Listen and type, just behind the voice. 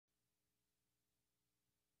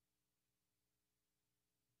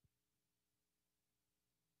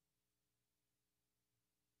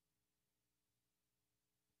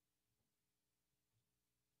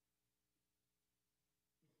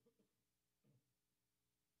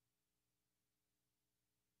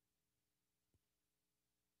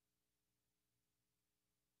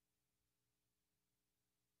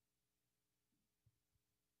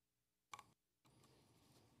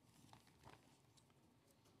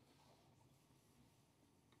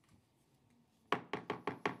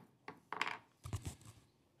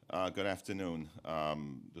Good afternoon.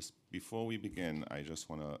 Just before we begin, I just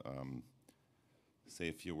want to say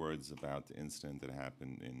a few words about the incident that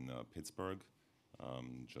happened in Pittsburgh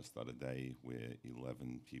just the other day, where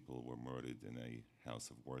 11 people were murdered in a house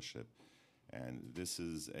of worship. And this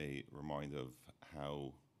is a reminder of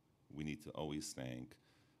how we need to always thank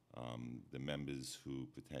the members who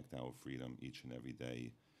protect our freedom each and every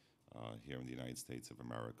day here in the United States of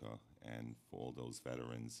America, and for all those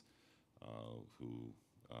veterans who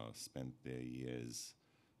spent their years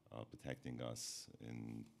protecting us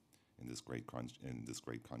in this great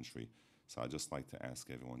country. So I'd just like to ask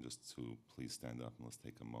everyone just to please stand up and let's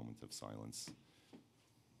take a moment of silence.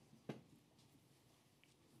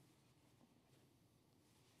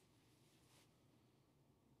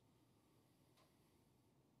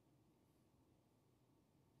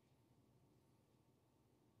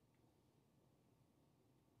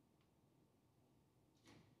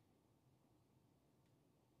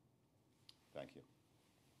 Thank you.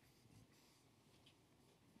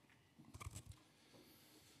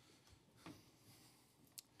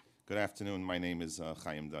 Good afternoon. My name is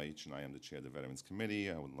Chaim Deitch, and I am the chair of the Veterans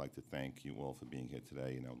Committee. I would like to thank you all for being here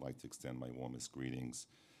today, and I would like to extend my warmest greetings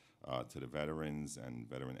to the veterans and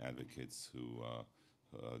veteran advocates who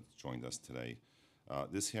joined us today.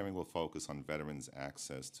 This hearing will focus on veterans'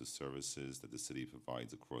 access to services that the city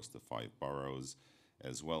provides across the 5 boroughs,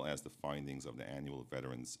 as well as the findings of the annual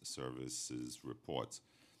Veterans Services Report,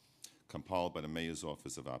 compiled by the Mayor's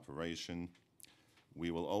Office of Operation. We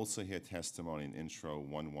will also hear testimony in Intro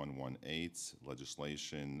 1118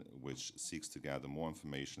 legislation, which seeks to gather more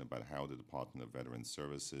information about how the Department of Veterans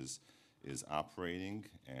Services is operating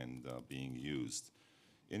and being used.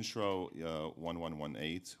 Intro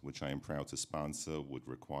 1118, which I am proud to sponsor, would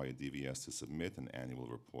require DVS to submit an annual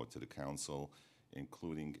report to the Council,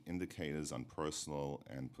 including indicators on personnel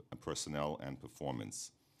and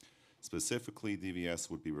performance. Specifically, DVS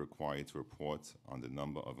would be required to report on the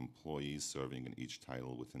number of employees serving in each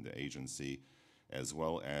title within the agency, as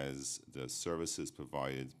well as the services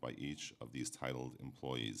provided by each of these titled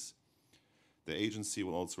employees. The agency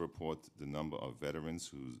will also report the number of veterans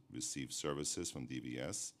who receive services from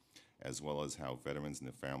DVS, as well as how veterans and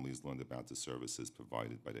their families learned about the services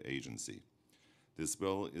provided by the agency. This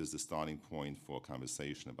bill is the starting point for a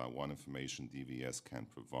conversation about what information DVS can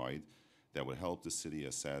provide that would help the city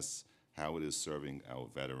assess how it is serving our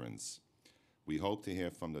veterans. We hope to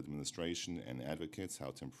hear from the administration and advocates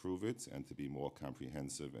how to improve it and to be more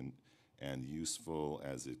comprehensive and useful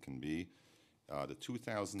as it can be. The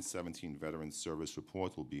 2017 Veterans Service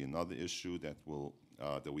Report will be another issue that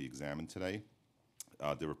we examine today.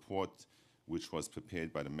 The report, which was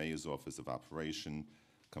prepared by the Mayor's Office of Operation,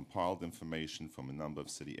 compiled information from a number of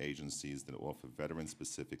city agencies that offer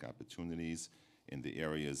veteran-specific opportunities in the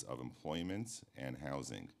areas of employment and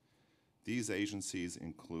housing. These agencies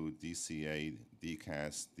include DCA,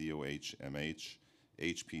 DCAS, DOH, MH,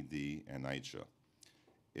 HPD, and NYCC.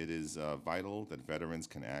 It is vital that veterans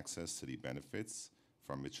can access city benefits,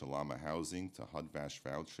 from Michelama housing to HUD-VASH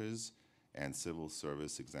vouchers and civil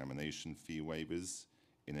service examination fee waivers,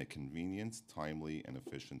 in a convenient, timely, and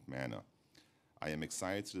efficient manner. I am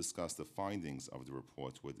excited to discuss the findings of the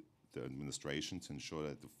report with the administration to ensure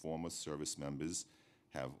that the former service members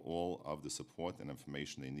have all of the support and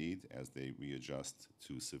information they need as they readjust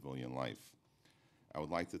to civilian life. I would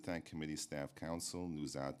like to thank committee staff counsel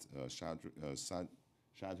Nuzat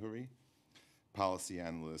Shadhuri, policy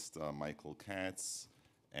analyst Michael Katz,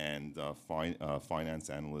 and finance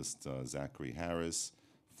analyst Zachary Harris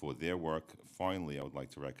for their work. Finally, I would like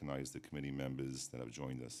to recognize the committee members that have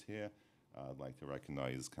joined us here. I'd like to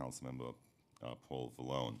recognize Councilmember Paul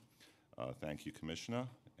Vallone. Thank you, Commissioner.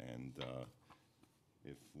 And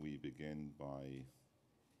if we begin by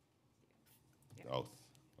the oath.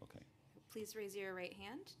 Okay. Please raise your right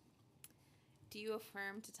hand. Do you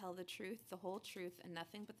affirm to tell the truth, the whole truth, and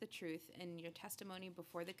nothing but the truth in your testimony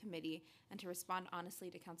before the committee, and to respond honestly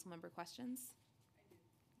to council member questions?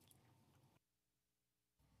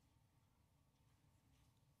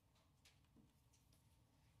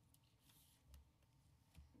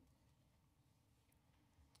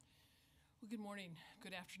 Well, good morning,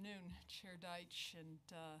 good afternoon, Chair Deitch and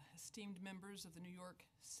esteemed members of the New York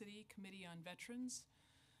City Committee on Veterans.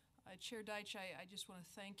 Chair Deitch, I just want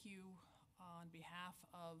to thank you on behalf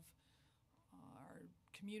of our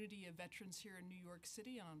community of veterans here in New York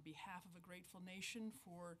City and on behalf of a grateful nation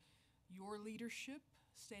for your leadership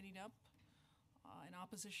standing up in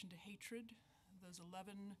opposition to hatred. Those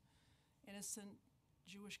 11 innocent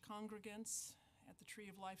Jewish congregants at the Tree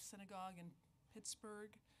of Life Synagogue in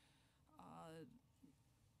Pittsburgh.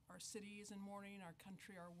 Our city is in mourning, our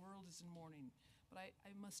country, our world is in mourning. but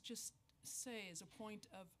I must just say, as a point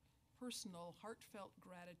of personal, heartfelt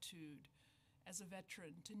gratitude as a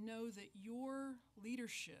veteran, to know that your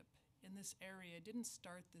leadership in this area didn't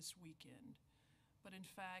start this weekend, but in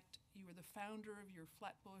fact, you were the founder of your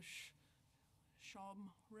Flatbush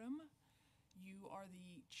Shomrim. You are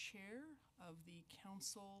the chair of the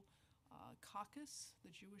council caucus,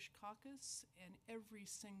 the Jewish caucus, and every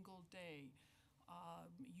single day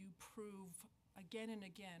you prove again and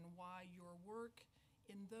again why your work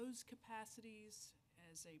in those capacities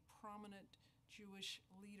as a prominent Jewish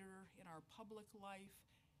leader in our public life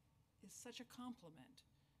is such a compliment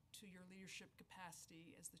to your leadership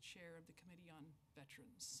capacity as the chair of the Committee on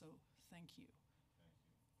Veterans. So thank you.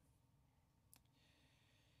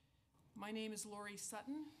 My name is Lori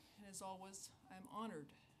Sutton, and as always, I'm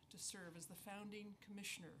honored to serve as the founding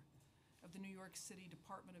commissioner of the New York City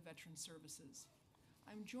Department of Veteran Services.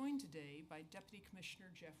 I'm joined today by Deputy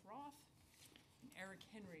Commissioner Jeff Roth and Eric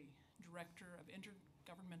Henry, Director of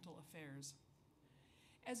Intergovernmental Affairs.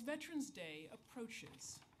 As Veterans Day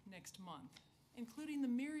approaches next month, including the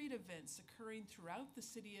myriad events occurring throughout the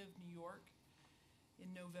city of New York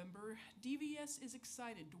in November, DVS is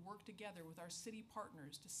excited to work together with our city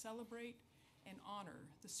partners to celebrate and honor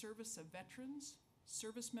the service of veterans,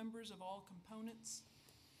 service members of all components,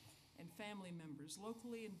 and family members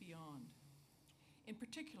locally and beyond. In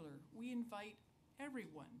particular, we invite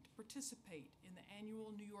everyone to participate in the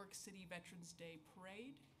annual New York City Veterans Day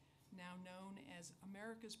Parade, now known as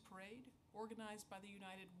America's Parade, organized by the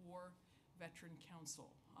United War Veteran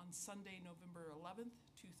Council on Sunday, November 11th,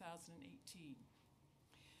 2018.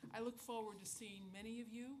 I look forward to seeing many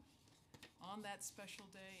of you on that special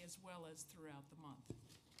day as well as throughout the month.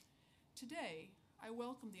 Today, I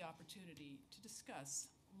welcome the opportunity to discuss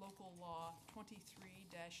Local Law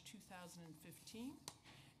 23-2015,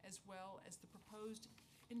 as well as the proposed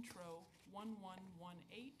Intro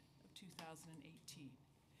 1118 of 2018.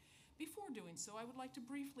 Before doing so, I would like to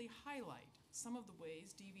briefly highlight some of the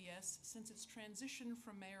ways DVS, since its transition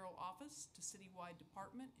from mayoral office to citywide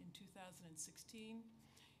department in 2016,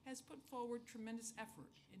 has put forward tremendous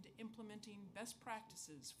effort into implementing best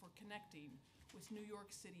practices for connecting with New York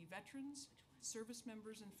City veterans, service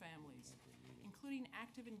members, and families, including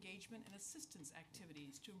active engagement and assistance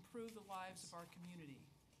activities to improve the lives of our community.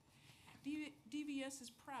 DVS is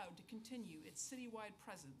proud to continue its citywide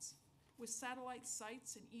presence with satellite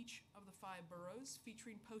sites in each of the 5 boroughs,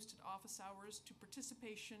 featuring posted office hours to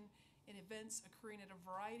participation in events occurring at a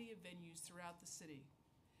variety of venues throughout the city.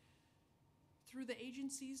 Through the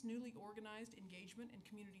agency's newly organized Engagement and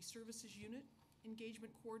Community Services Unit,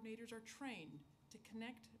 engagement coordinators are trained to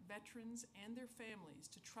connect veterans and their families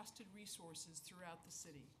to trusted resources throughout the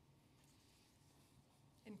city,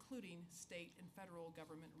 including state and federal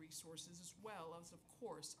government resources, as well as, of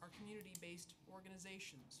course, our community-based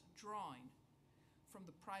organizations, drawing from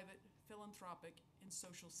the private, philanthropic, and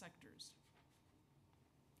social sectors.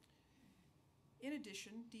 In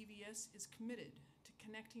addition, DVS is committed to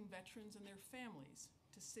connecting veterans and their families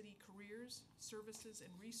to city careers, services,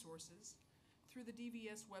 and resources through the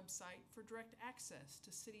DVS website for direct access to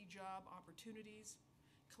city job opportunities,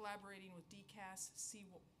 collaborating with DCAS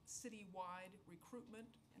citywide recruitment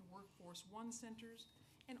and Workforce One centers,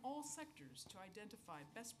 and all sectors to identify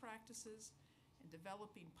best practices and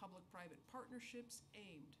developing public-private partnerships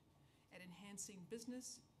aimed at enhancing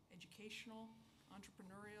business, educational,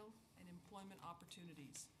 entrepreneurial, and employment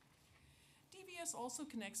opportunities. DVS also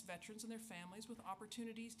connects veterans and their families with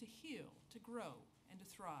opportunities to heal, to grow, and to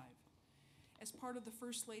thrive. As part of the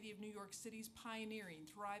First Lady of New York City's pioneering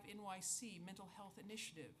Thrive NYC mental health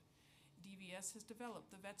initiative, DVS has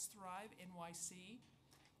developed the Vets Thrive NYC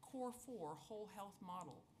Core 4 Whole Health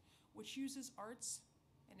Model, which uses arts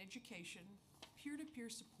and education, peer-to-peer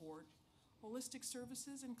support, holistic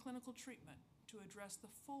services, and clinical treatment to address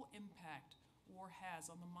the full impact war has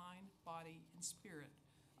on the mind, body, and spirit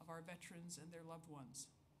of our veterans and their loved ones.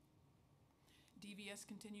 DVS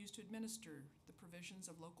continues to administer the provisions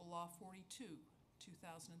of Local Law 42,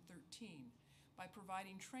 2013, by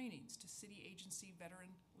providing trainings to city agency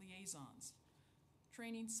veteran liaisons,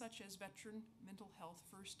 trainings such as Veteran Mental Health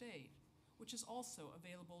First Aid, which is also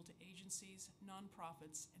available to agencies,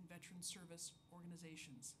 nonprofits, and veteran service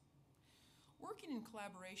organizations. Working in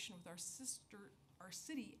collaboration with our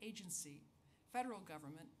city agency, federal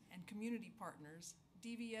government, and community partners,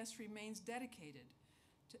 DVS remains dedicated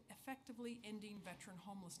to effectively ending veteran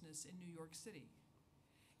homelessness in New York City.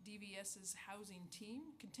 DVS's housing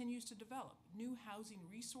team continues to develop new housing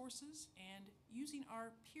resources and, using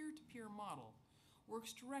our peer-to-peer model,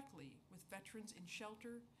 works directly with veterans in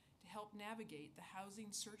shelter to help navigate the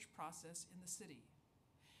housing search process in the city.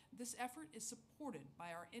 This effort is supported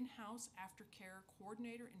by our in-house aftercare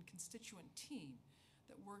coordinator and constituent team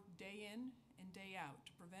that work day in and day out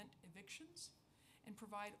to prevent evictions and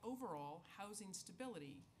provide overall housing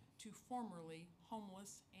stability to formerly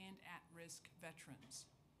homeless and at-risk veterans.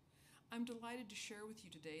 I'm delighted to share with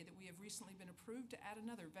you today that we have recently been approved to add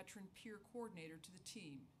another veteran peer coordinator to the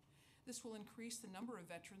team. This will increase the number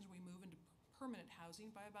of veterans we move into permanent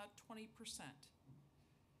housing by about 20%.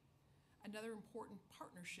 Another important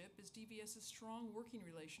partnership is DVS's strong working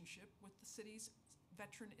relationship with the city's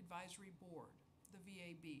Veteran Advisory Board, the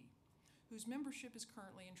VAB, whose membership is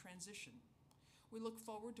currently in transition. We look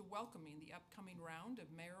forward to welcoming the upcoming round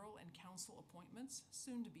of mayoral and council appointments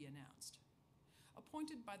soon to be announced.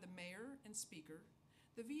 Appointed by the mayor and speaker,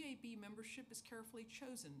 the VAB membership is carefully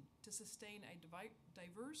chosen to sustain a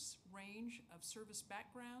diverse range of service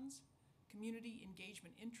backgrounds, community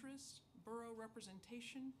engagement interests, borough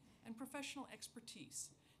representation, and professional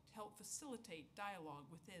expertise to help facilitate dialogue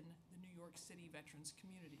within the New York City veterans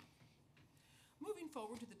community. Moving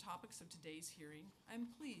forward to the topics of today's hearing,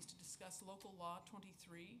 I'm pleased to discuss Local Law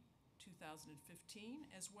 23, 2015,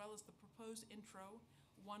 as well as the proposed Intro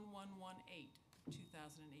 1118,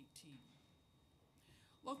 2018.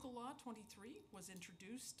 Local Law 23 was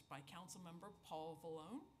introduced by Councilmember Paul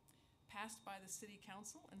Vallone, passed by the City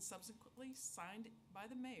Council, and subsequently signed by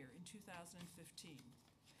the Mayor in 2015.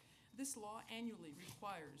 This law annually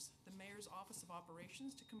requires the Mayor's Office of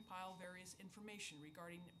Operations to compile various information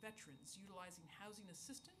regarding veterans utilizing housing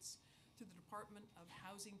assistance through the Department of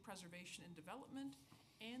Housing Preservation and Development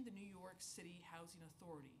and the New York City Housing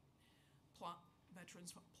Authority.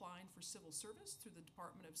 Veterans applying for civil service through the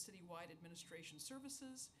Department of Citywide Administration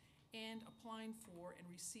Services, and applying for and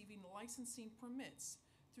receiving licensing permits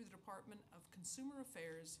through the Department of Consumer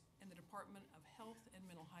Affairs and the Department of Health and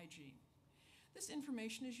Mental Hygiene. This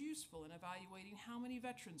information is useful in evaluating how many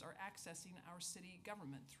veterans are accessing our city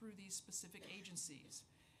government through these specific agencies,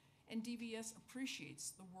 and DVS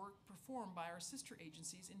appreciates the work performed by our sister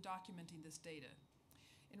agencies in documenting this data.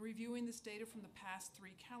 In reviewing this data from the past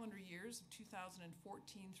 3 calendar years of 2014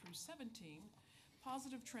 through 17,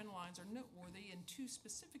 positive trend lines are noteworthy in 2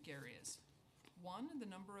 specific areas. One, the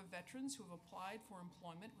number of veterans who have applied for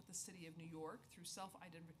employment with the City of New York through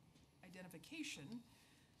self-identification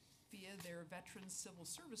via their Veterans Civil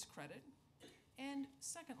Service Credit, and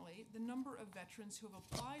secondly, the number of veterans who have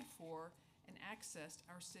applied for and accessed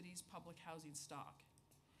our city's public housing stock.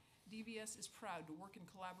 DVS is proud to work in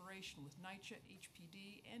collaboration with NYCHA,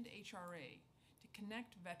 HPD, and HRA to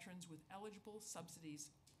connect veterans with eligible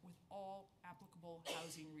subsidies with all applicable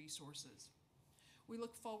housing resources. We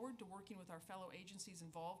look forward to working with our fellow agencies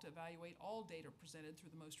involved to evaluate all data presented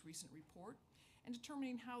through the most recent report and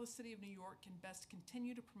determining how the City of New York can best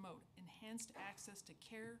continue to promote enhanced access to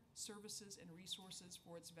care, services, and resources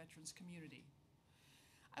for its veterans community.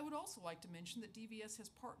 I would also like to mention that DVS has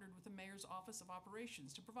partnered with the Mayor's Office of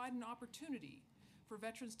Operations to provide an opportunity for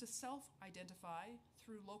veterans to self-identify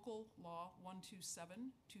through Local Law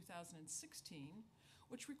 127, 2016,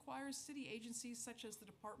 which requires city agencies such as the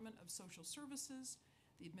Department of Social Services,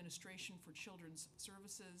 the Administration for Children's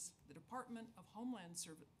Services, the Department of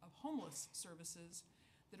Homeless Services,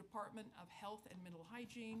 the Department of Health and Mental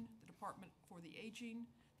Hygiene, the Department for the Aging,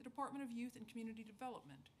 the Department of Youth and Community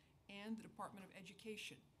Development, and the Department of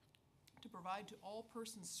Education to provide to all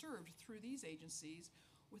persons served through these agencies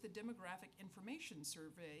with a demographic information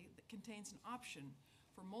survey that contains an option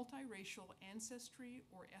for multiracial ancestry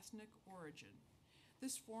or ethnic origin.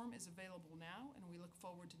 This form is available now, and we look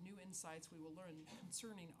forward to new insights we will learn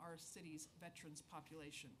concerning our city's veterans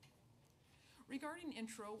population. Regarding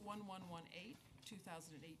Intro 1118,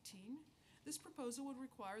 2018, this proposal would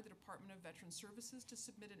require the Department of Veterans Services to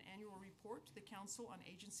submit an annual report to the Council on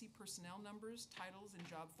agency personnel numbers, titles, and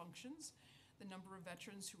job functions, the number of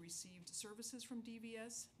veterans who received services from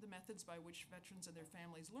DVS, the methods by which veterans and their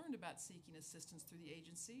families learned about seeking assistance through the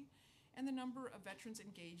agency, and the number of veterans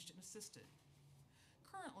engaged and assisted.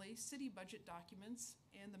 Currently, city budget documents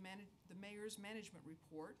and the Mayor's Management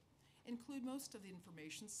Report include most of the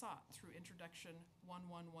information sought through Introduction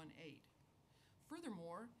 1118.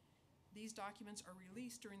 Furthermore, these documents are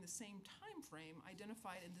released during the same time frame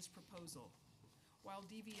identified in this proposal. While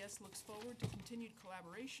DVS looks forward to continued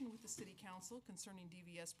collaboration with the City Council concerning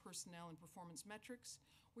DVS personnel and performance metrics,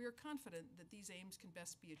 we are confident that these aims can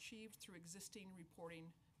best be achieved through existing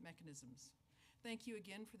reporting mechanisms. Thank you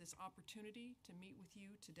again for this opportunity to meet with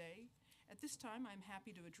you today. At this time, I'm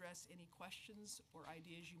happy to address any questions or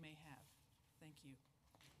ideas you may have. Thank you.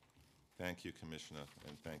 Thank you, Commissioner,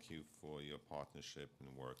 and thank you for your partnership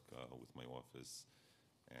and work with my office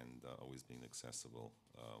and always being accessible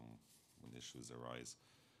when issues arise.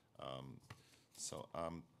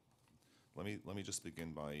 Let me just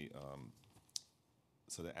begin by,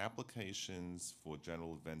 so the applications for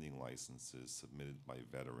general vending licenses submitted by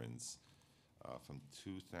veterans from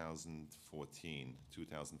 2014,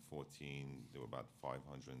 there were about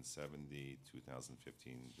 570,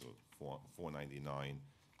 2015, there were 499,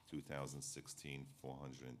 2016,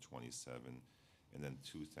 427, and then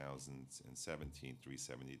 2017,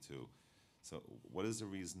 372. So what is the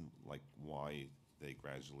reason, like, why they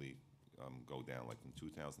gradually go down? Like in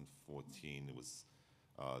 2014,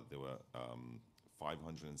 there were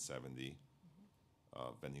 570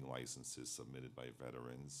 vending licenses submitted by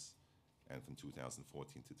veterans, and from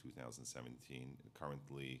 2014 to 2017,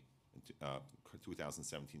 currently,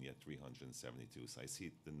 2017, you had 372. So I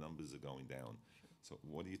see the numbers are going down. So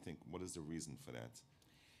what do you think? What is the reason for that?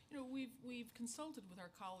 You know, we've consulted with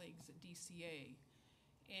our colleagues at DCA,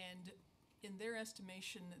 and in their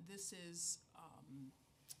estimation, this is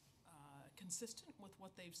consistent with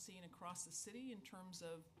what they've seen across the city in terms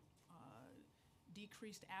of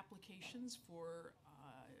decreased applications for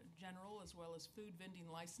general as well as food vending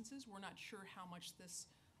licenses. We're not sure how much this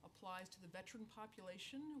applies to the veteran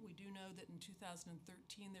population. We do know that in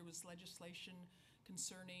 2013 there was legislation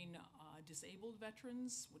concerning disabled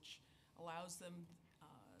veterans, which allows them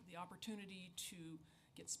the opportunity to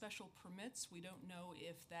get special permits. We don't know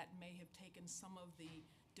if that may have taken some of the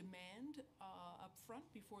demand up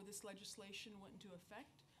front before this legislation went into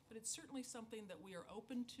effect, but it's certainly something that we are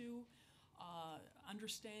open to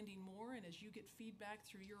understanding more, and as you get feedback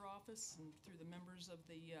through your office and through the members of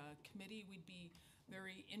the committee, we'd be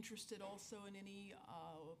very interested also in any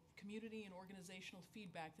community and organizational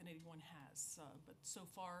feedback that anyone has. But so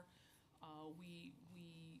far, we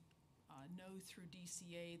know through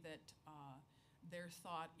DCA that their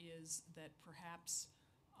thought is that perhaps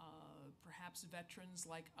veterans,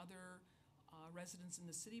 like other residents in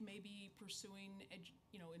the city, may be pursuing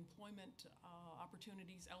employment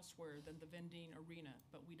opportunities elsewhere than the vending arena.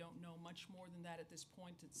 But we don't know much more than that at this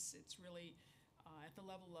point. It's really at the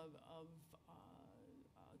level of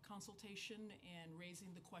consultation and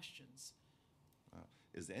raising the questions.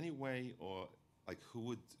 Is there any way, or like who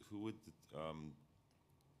would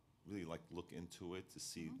really like look into it to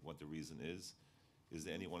see what the reason is? Is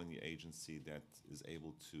there anyone in the agency that is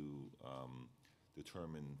able to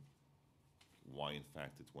determine why, in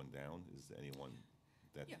fact, it went down? Is there anyone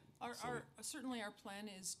that? Yeah, certainly our plan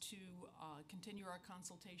is to continue our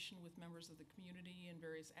consultation with members of the community and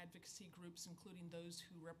various advocacy groups, including those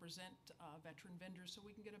who represent veteran vendors, so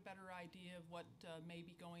we can get a better idea of what may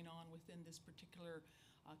be going on within this particular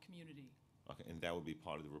community. Okay, and that would be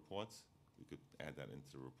part of the report? We could add that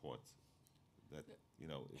into the report. That,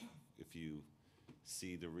 if you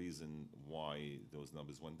see the reason why those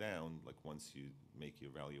numbers went down, like once you make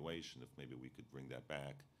your evaluation, if maybe we could bring that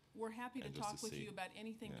back. We're happy to And just talk to with see. you about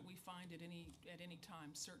anything Yeah. that we find at any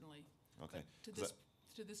time, certainly. Okay. But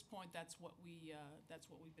to this point, that's what we've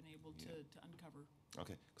been able to uncover.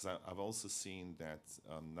 Okay, because I've also seen that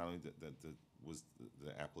not only the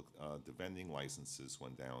vending licenses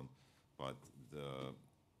went down, but the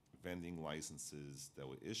vending licenses that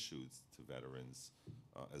were issued to veterans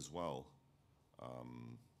as well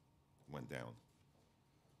went down.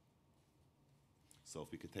 So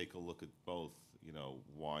if we could take a look at both,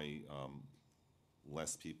 why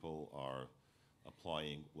less veterans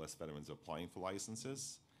are applying for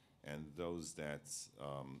licenses, and those that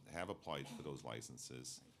have applied for those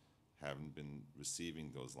licenses haven't been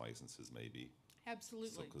receiving those licenses, maybe.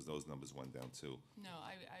 Absolutely. Because those numbers went down too. No,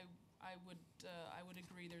 I would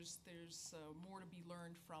agree. There's more to be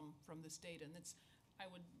learned from this data, and I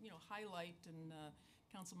would highlight, and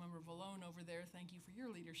Councilmember Vallone over there, thank you for your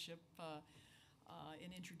leadership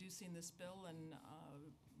in introducing this bill and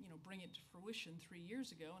bring it to fruition 3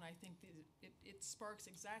 years ago. And I think that it sparks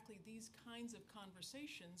exactly these kinds of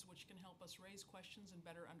conversations, which can help us raise questions and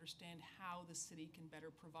better understand how the city can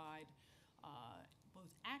better provide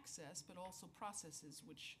both access but also processes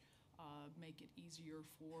which make it easier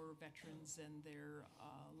for veterans and their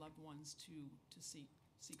loved ones to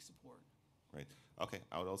seek support. Right. Okay.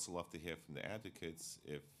 I would also love to hear from the advocates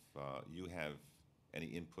if you have any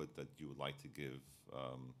input that you would like to give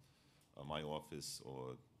my office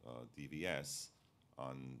or DVS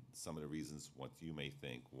on some of the reasons what you may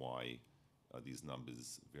think why these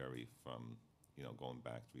numbers vary from going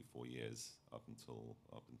back 3-4 years up until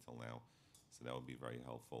now. So that would be very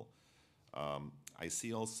helpful. I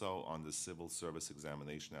see also on the civil service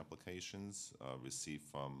examination applications received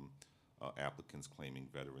from applicants claiming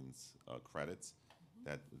veterans credits,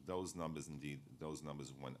 that those numbers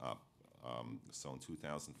went up. So in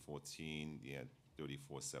 2014, you had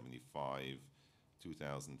 3475,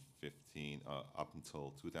 2015, up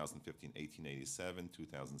until 2015, 1887,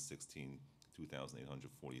 2016,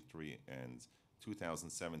 2,843, and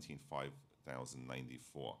 2017,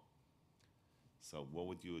 5,094. So what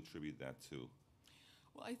would you attribute that to?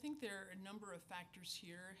 Well, I think there are a number of factors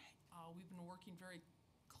here. We've been working very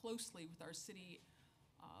closely with our city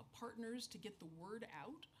partners to get the word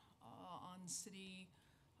out on city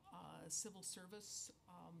civil service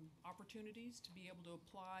opportunities to be able to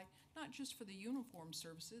apply, not just for the uniform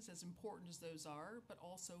services, as important as those are, but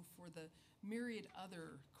also for the myriad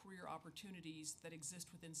other career opportunities that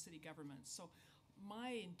exist within city government. So my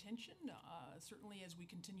intention, certainly as we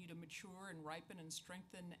continue to mature and ripen and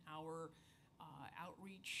strengthen our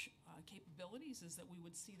outreach capabilities, is that we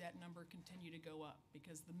would see that number continue to go up,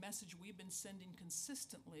 because the message we've been sending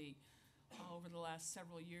consistently over the last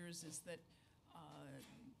several years is that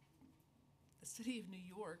the city of New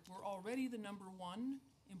York, we're already the #1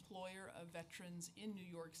 employer of veterans in New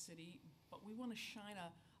York City, but we want to shine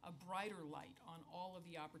a brighter light on all of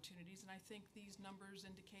the opportunities. And I think these numbers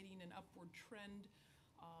indicating an upward trend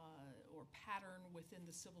or pattern within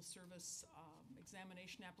the civil service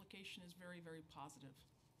examination application is very, very positive.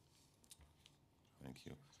 Thank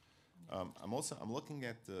you. I'm looking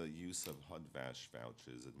at the use of HUD-VASH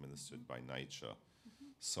vouchers administered by NYCC.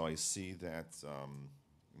 So I see that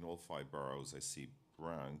in all 5 boroughs, I see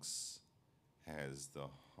Bronx has the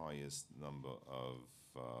highest number of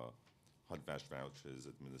HUD-VASH vouchers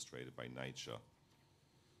administered by NYCC.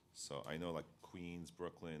 So I know like Queens,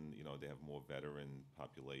 Brooklyn, they have more veteran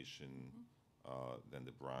population than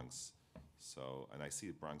the Bronx. So, and I see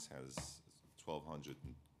the Bronx has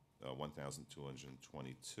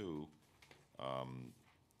 1,222 on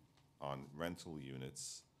rental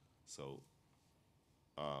units. So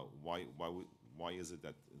why is it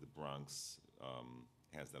that the Bronx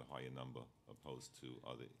has that higher number opposed to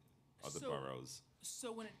other boroughs?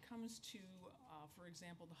 So when it comes to, for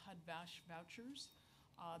example, the HUD-VASH vouchers,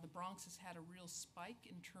 the Bronx has had a real spike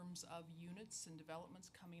in terms of units and developments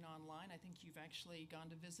coming online. I think you've actually gone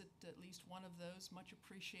to visit at least one of those. Much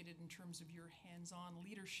appreciated in terms of your hands-on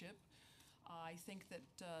leadership. I think that,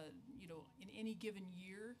 in any given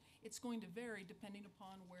year, it's going to vary depending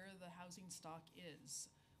upon where the housing stock is.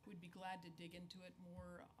 We'd be glad to dig into it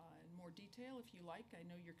more in more detail if you like. I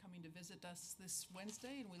know you're coming to visit us this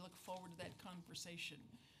Wednesday, and we look forward to that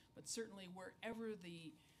conversation. But certainly wherever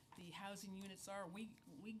the housing units are, we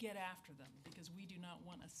get after them, because we do not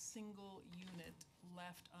want a single unit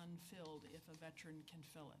left unfilled if a veteran can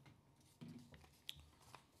fill it.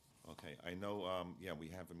 Okay, I know, we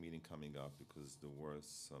have a meeting coming up because there were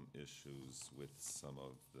some issues with some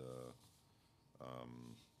of the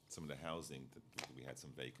housing that we had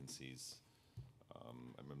some vacancies. I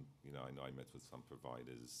know I met with some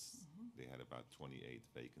providers. They had about 28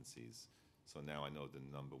 vacancies. So now I know the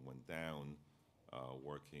number went down,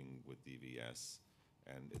 working with DVS,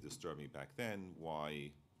 and it disturbed me back then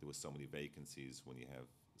why there were so many vacancies when you have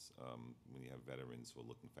veterans who are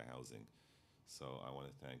looking for housing. So I want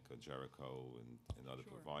to thank Jericho and other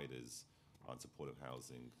Sure. providers on supportive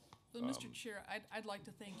housing. Well, Mr. Chair, I'd like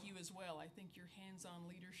to thank you as well. I think your hands-on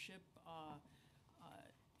leadership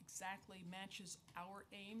exactly matches our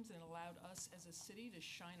aims and allowed us as a city to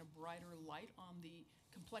shine a brighter light on the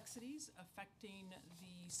complexities affecting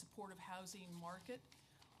the supportive housing market.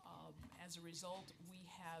 As a result, we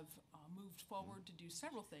have moved forward to do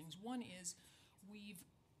several things. One is we've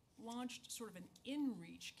launched sort of an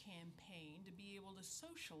in-reach campaign to be able to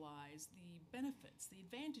socialize the benefits, the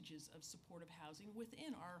advantages of supportive housing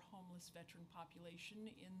within our homeless veteran population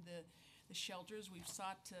in the shelters. We've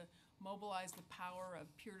sought to mobilize the power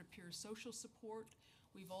of peer-to-peer social support.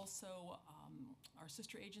 We've also, our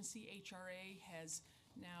sister agency, HRA, has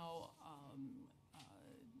now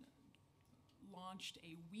launched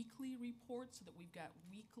a weekly report so that we've got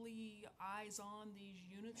weekly eyes on these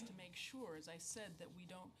units to make sure, as I said, that we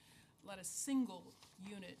don't let a single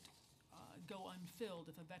unit go unfilled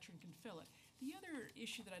if a veteran can fill it. The other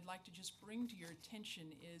issue that I'd like to just bring to your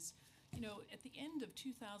attention is, at the end of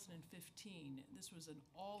 2015, this was an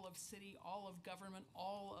all-of-city, all-of-government,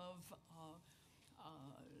 all of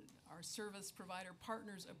our service provider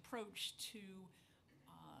partners' approach to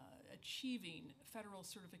achieving federal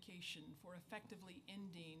certification for effectively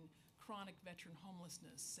ending chronic veteran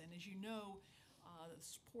homelessness. And as you know, the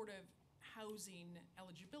supportive housing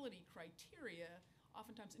eligibility criteria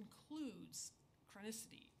oftentimes includes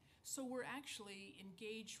chronicity. So we're actually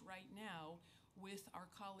engaged right now with our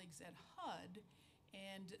colleagues at HUD,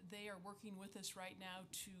 and they are working with us right now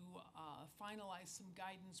to finalize some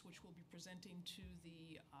guidance which we'll be presenting to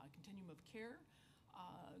the Continuum of Care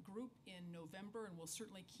group in November, and we'll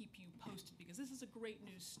certainly keep you posted because this is a great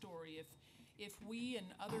news story. If we and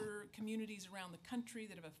other communities around the country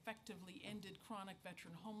that have effectively ended chronic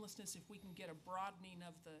veteran homelessness, if we can get a broadening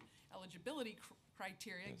of the eligibility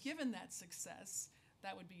criteria, Yes. given that success,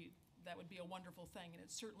 that would be a wonderful thing, and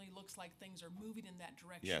it certainly looks like things are moving in that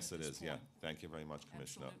direction. Yes, at it this is, yeah. point. Thank you very much,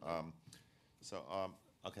 Commissioner. Absolutely.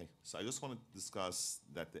 Okay, so I just want to discuss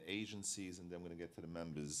that the agencies, and then I'm going to get to the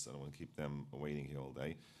members, I don't want to keep them waiting here all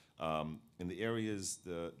day. In the areas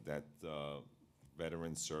that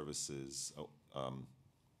veteran services,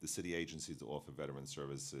 the city agencies that offer veteran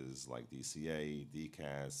services like DCA,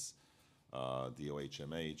 DCAS,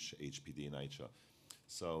 DOHMH, HPD, and NYCHA.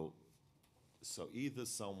 So either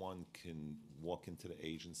someone can walk into the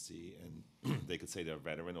agency and they could say they're a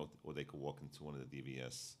veteran, or they could walk into one of the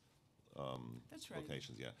DVS That's right.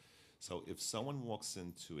 locations, yeah. So if someone walks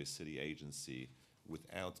into a city agency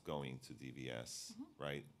without going to DVS,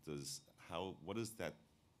 right, what is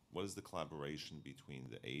the collaboration between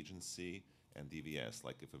the agency and DVS?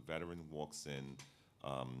 Like if a veteran walks in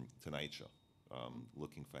to NYCHA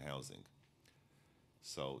looking for housing,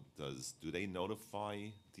 so do they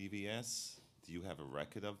notify DVS? Do you have a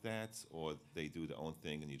record of that, or they do their own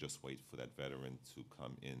thing and you just wait for that veteran to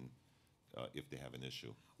come in if they have an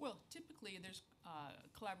issue? Well, typically, there's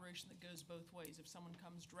collaboration that goes both ways. If someone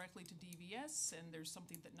comes directly to DVS and there's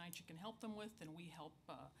something that NYCHA can help them with, then we help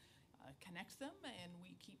connect them, and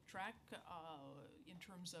we keep track in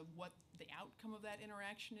terms of what the outcome of that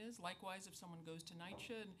interaction is. Likewise, if someone goes to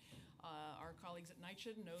NYCHA, and our colleagues at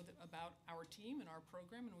NYCHA know about our team and our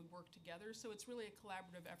program, and we work together. So it's really a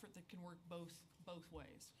collaborative effort that can work both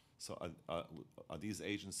ways. So are these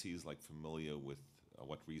agencies like familiar with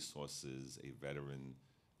what resources a veteran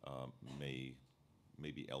may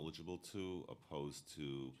be eligible to, opposed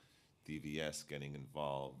to DVS getting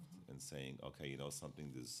involved and saying, okay, you know something,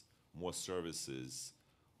 there's more services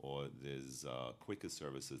or there's quicker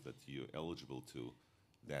services that you're eligible to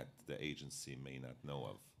that the agency may not know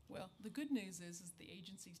of? Well, the good news is the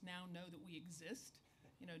agencies now know that we exist.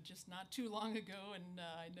 You know, just not too long ago, and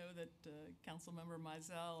I know that Councilmember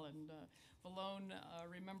Mizell and Vallone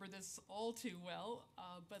remember this all too well.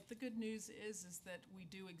 But the good news is that we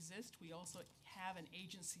do exist. We also have an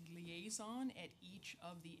agency liaison at each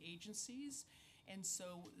of the agencies, and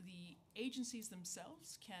so the agencies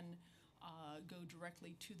themselves can go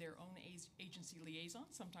directly to their own agency liaison.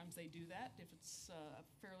 Sometimes they do that if it's a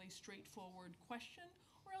fairly straightforward question,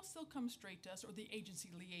 or else they'll come straight to us, or the agency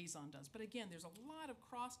liaison does. But again, there's a lot of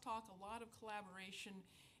crosstalk, a lot of collaboration,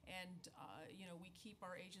 and we keep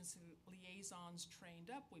our agency liaisons trained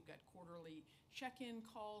up. We've got quarterly check-in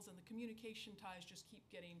calls, and the communication ties just keep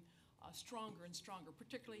getting stronger and stronger,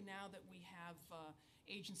 particularly now that we have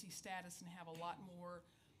agency status and have a lot more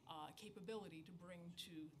capability to bring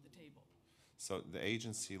to the table. So the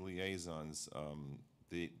agency liaisons,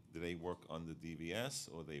 do they work on the DVS,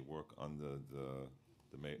 or they work on the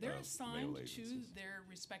They're assigned to agencies? their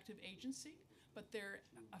respective agency, but they're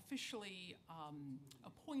officially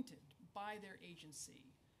appointed by their agency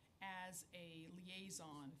as a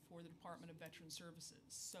liaison for the Department of Veteran Services.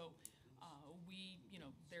 So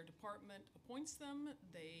their department appoints them.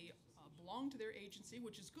 They belong to their agency,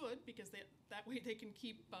 which is good because that way they can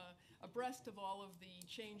keep abreast of all of the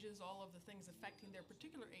changes, all of the things affecting their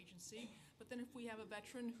particular agency. But then if we have a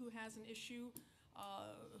veteran who has an issue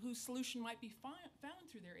whose solution might be found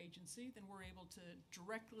through their agency, then we're able to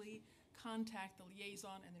directly contact the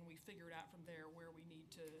liaison, and then we figure it out from there where we need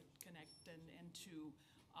to connect and to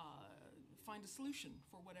find a solution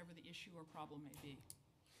for whatever the issue or problem may be.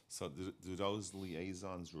 So do those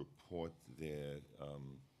liaisons report their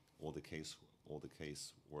all the cases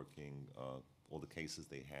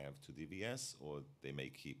they have to DVS, or they may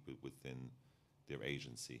keep it within their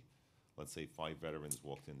agency? Let's say 5 veterans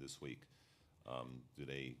walked in this week. Do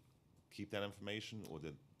they keep that information, or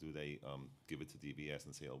do they give it to DVS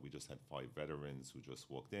and say, oh, we just had 5 veterans who just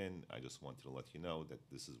walked in. I just wanted to let you know that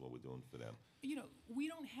this is what we're doing for them. We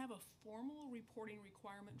don't have a formal reporting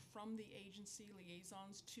requirement from the agency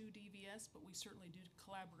liaisons to DVS, but we certainly do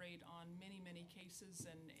collaborate on many, many cases,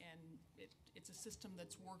 and it's a system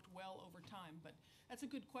that's worked well over time. But that's a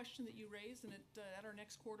good question that you raised, and at our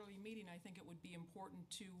next quarterly meeting, I think it would be important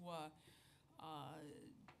to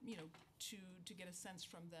get a sense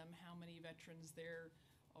from them how many veterans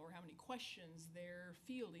or how many questions they're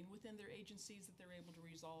fielding within their agencies that they're able to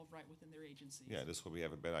resolve right within their agencies. Yeah, this way we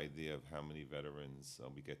have a better idea of how many veterans,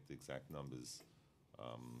 we get the exact numbers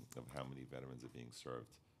of how many veterans are being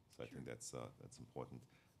served. So I think that's important.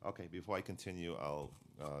 Okay, before I continue, I'll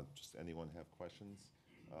just anyone have questions?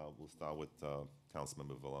 We'll start with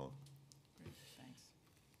Councilmember Vallone. Great, thanks.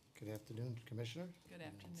 Good afternoon, Commissioner. Good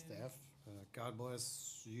and afternoon. Staff. God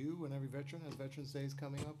bless you and every veteran as Veterans Day is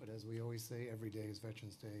coming up, but as we always say, every day is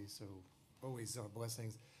Veterans Day, so always our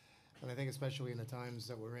blessings. And I think especially in the times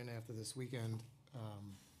that we're in after this weekend,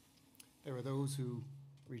 there are those who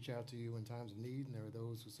reach out to you in times of need, and there are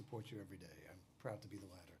those who support you every day. I'm proud to be the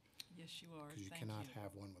latter, Yes, you are. because you Thank cannot you.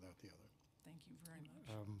 have one without the other. Thank you very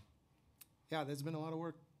much. Yeah, there's been a lot of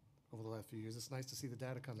work over the last few years. It's nice to see the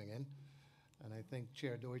data coming in. And I think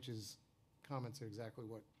Chair Deutsch's comments are exactly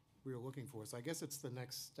what we were looking for. So I guess it's the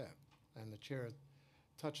next step, and the Chair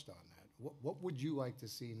touched on that. What would you like to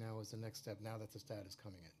see now as the next step, now that the stat is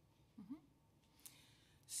coming in?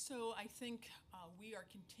 So I think we are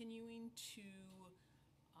continuing to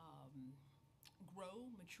grow,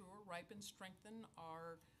 mature, ripen, strengthen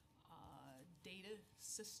our data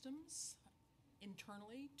systems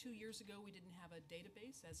internally. 2 years ago, we didn't have a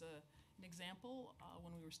database. As an example,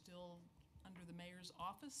 when we were still under the mayor's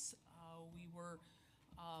office, we were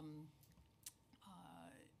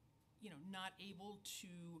not able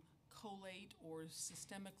to collate or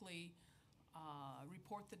systemically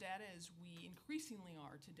report the data as we increasingly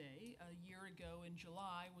are today. A year ago in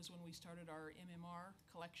July was when we started our MMR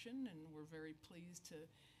collection, and we're very pleased to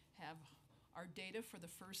have our data for the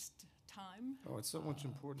first time Oh, it's so much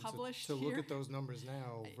important published to look here. at those numbers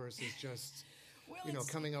now versus just, Well, you know,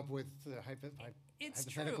 it's- coming up with It's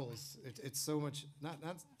true. hypotheticals. It's so much, not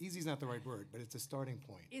easy is not the right word, but it's a starting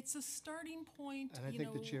point. It's a starting point, And I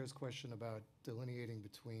think the Chair's question about delineating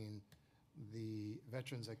between the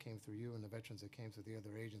veterans that came through you and the veterans that came through the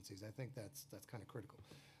other agencies, I think that's kind of critical.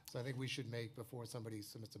 So I think we should make, before somebody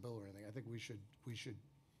submits a bill or anything, I think we should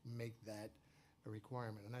make that a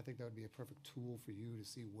requirement. And I think that would be a perfect tool for you to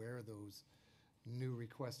see where those new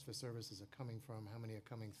requests for services are coming from, how many are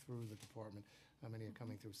coming through the department, how many are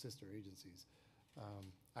coming through sister agencies.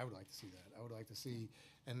 I would like to see that. I would like to see,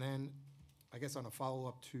 and then, I guess on a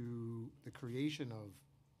follow-up to the creation of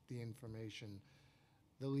the information,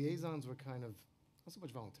 the liaisons were kind of, not so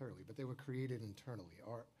much voluntarily, but they were created internally.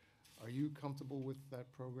 Are you comfortable with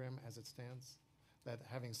that program as it stands? That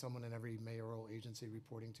having someone in every mayoral agency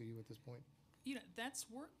reporting to you at this point? That's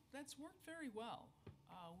worked very well.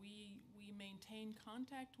 We maintain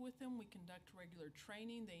contact with them. We conduct regular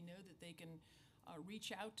training. They know that they can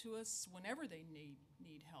reach out to us whenever they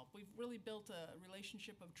need help. We've really built a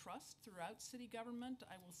relationship of trust throughout city government.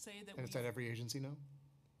 I will say that And it's at every agency now?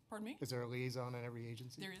 Pardon me? Is there a liaison in every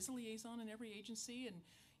agency? There is a liaison in every agency, and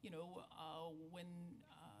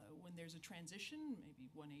when there's a transition, maybe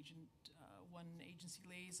one agency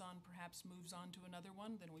liaison perhaps moves on to another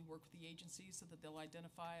one, then we work with the agencies so that they'll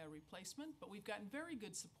identify a replacement. But we've gotten very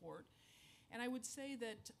good support, and I would say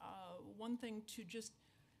that one thing to just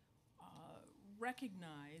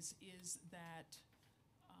recognize is that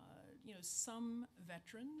some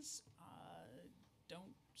veterans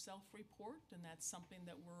don't self-report, and that's something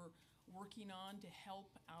that we're working on to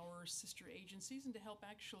help our sister agencies and to help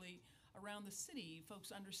actually around the city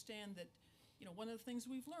folks understand that one of the things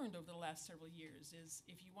we've learned over the last several years is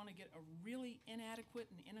if you want to get a really inadequate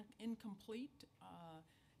and incomplete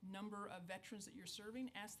number of veterans that you're serving,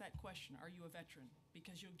 ask that question, are you a veteran?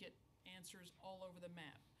 Because you'll get answers all over the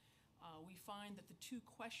map. We find that the two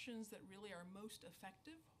questions that really are most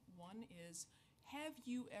effective, one is, have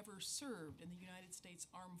you ever served in the United States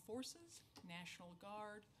Armed Forces, National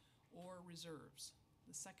Guard, or Reserves?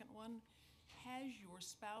 The second one, has your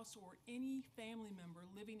spouse or any family member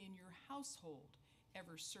living in your household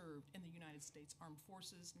ever served in the United States Armed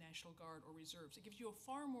Forces, National Guard, or Reserves? It gives you a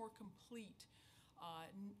far more complete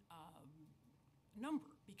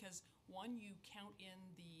number because, one, you count in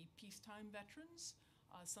the peacetime veterans.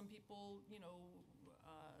 Some people,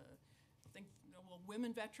 think,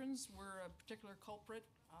 women veterans were a particular culprit.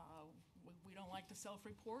 We don't like to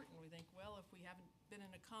self-report, and we think, well, if we haven't been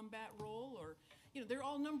in a combat role or, there are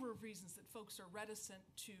all a number of reasons that folks are reticent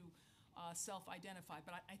to self-identify.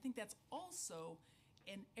 But I think that's also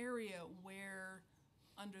an area where,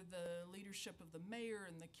 under the leadership of the mayor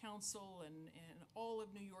and the council and all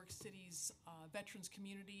of New York City's veterans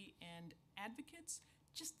community and advocates,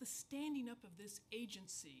 just the standing up of this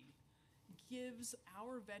agency gives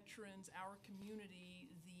our veterans, our community,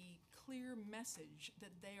 the clear message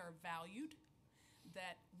that they are valued,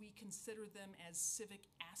 that we consider them as civic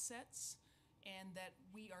assets, and that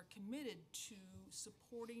we are committed to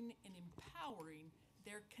supporting and empowering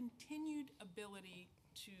their continued ability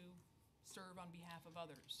to serve on behalf of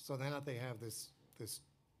others. So now that they have this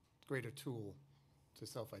greater tool to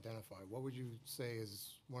self-identify, what would you say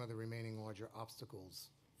is one of the remaining larger obstacles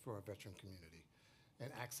for our veteran community in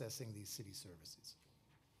accessing these city services?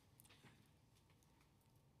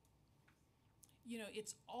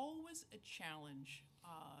 It's always a challenge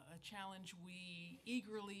we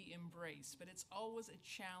eagerly embrace, but it's always a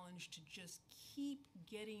challenge to just keep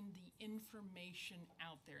getting the information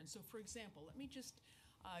out there. And so, for example, let me just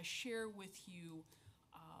share with you.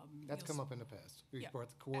 That's you'll come s- up in the past. We've Yeah. brought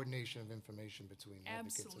the coordination of information between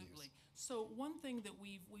advocates and Absolutely. youth. So one thing that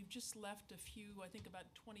we've just left a few, I think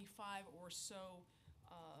about 25 or so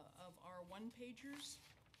of our one-pagers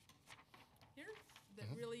here that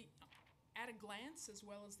really, at a glance, as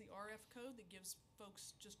well as the RF code that gives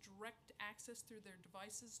folks just direct access through their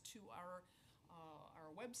devices to our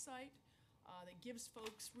website, that gives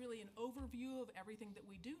folks really an overview of everything that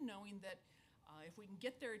we do, knowing that if we can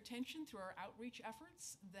get their attention through our outreach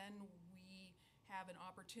efforts, then we have an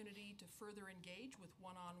opportunity to further engage with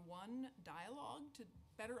one-on-one dialogue to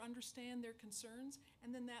better understand their concerns,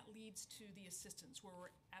 and then that leads to the assistance, where we're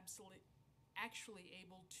actually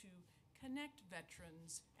able to connect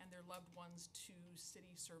veterans and their loved ones to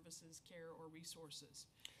city services, care, or resources.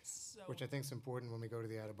 So, Which I think is important when we go to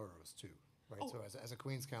the outer boroughs too, right? Oh. So as a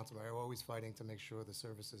Queens councilman, I'm always fighting to make sure the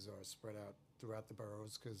services are spread out throughout the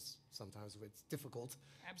boroughs, because sometimes it's difficult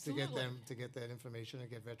Absolutely. to get that information and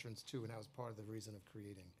get veterans too, and that was part of the reason of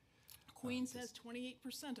creating. Queens has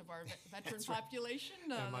 28% of our veteran That's right. population.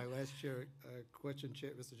 And my last question,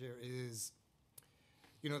 Mr. Chair, is,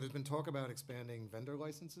 there's been talk about expanding vendor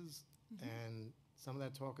licenses, and some of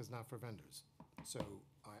that talk is not for vendors. So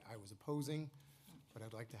I was opposing, but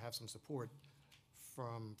I'd like to have some support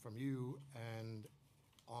from you and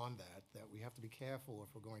on that we have to be careful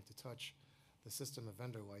if we're going to touch the system of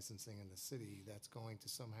vendor licensing in the city that's going to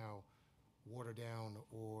somehow water down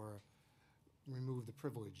or remove the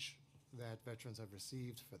privilege that veterans have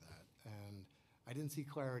received for that. And I didn't see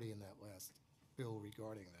clarity in that last bill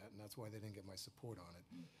regarding that, and that's why they didn't get my support on it.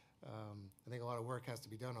 I think a lot of work has to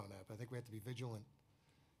be done on that, but I think we have to be vigilant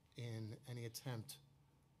in any attempt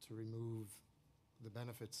to remove the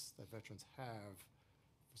benefits that veterans have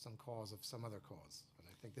for some cause of some other cause. And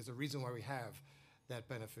I think there's a reason why we have that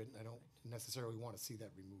benefit, and I don't necessarily want to see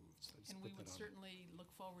that removed. So I just And we put would that on. certainly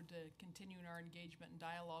look forward to continuing our engagement and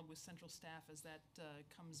dialogue with central staff as that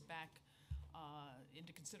comes back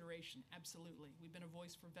into consideration. Absolutely. We've been a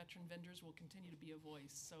voice for veteran vendors. We'll continue to be a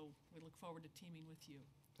voice. So we look forward to teaming with you.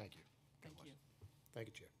 Thank you. Thank you. Thank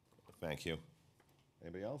you, Chair. Thank you.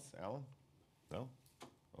 Anybody else? Alan? No?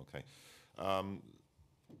 Okay.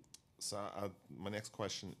 So my next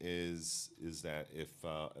question is that if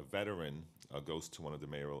a veteran goes to one of the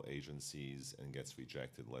mayoral agencies and gets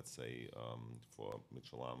rejected, let's say for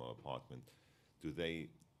Mitchell-Lama apartment, do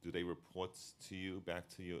they report to you, back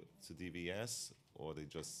to you, to DVS, or they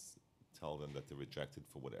just tell them that they're rejected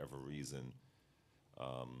for whatever reason?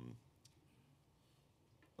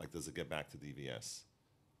 Like, does it get back to DVS?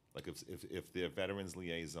 Like, if their veterans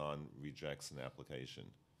liaison rejects an application,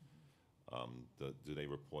 do they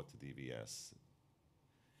report to DVS?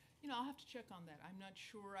 I'll have to check on that. I'm not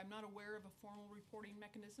sure. I'm not aware of a formal reporting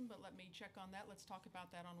mechanism, but let me check on that. Let's talk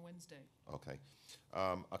about that on Wednesday. Okay.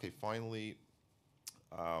 Okay, finally,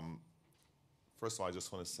 first of all, I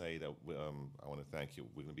just want to say that I want to thank you.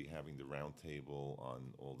 We're going to be having the roundtable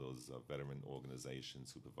on all those veteran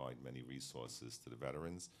organizations who provide many resources to the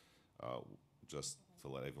veterans. Just to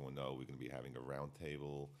let everyone know, we're going to be having a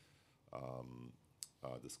roundtable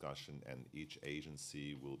discussion, and each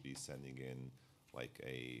agency will be sending in like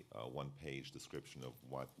a one-page description of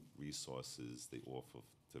what resources they offer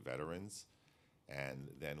to veterans, and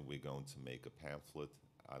then we're going to make a pamphlet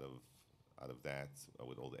out of that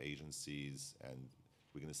with all the agencies, and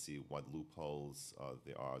we're going to see what loopholes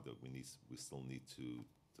there are that we still need to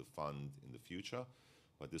fund in the future.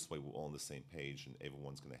 But this way, we're all on the same page, and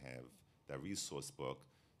everyone's going to have that resource book.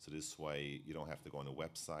 So this way, you don't have to go on a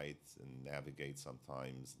website and navigate.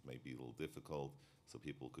 Sometimes it may be a little difficult, so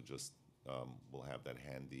people could just will have that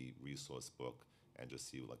handy resource book and just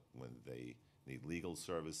see, like, when they need legal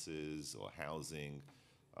services or housing.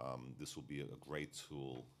 This will be a great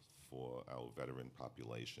tool for our veteran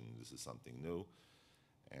population. This is something new,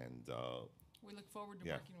 and We look forward to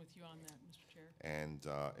Yeah. working with you on that, Mr. Chair. and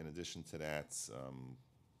in addition to that,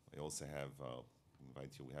 I also have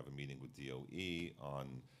invite you. We have a meeting with DOE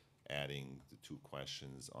on adding the 2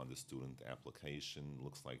 questions on the student application.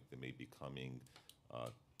 Looks like they may be coming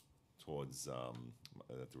towards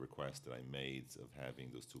the request that I made of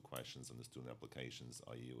having those 2 questions on the student applications.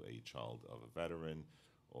 Are you a child of a veteran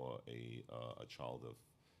or a child of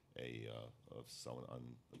a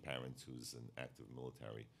parent who's an active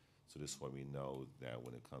military? So this way we know that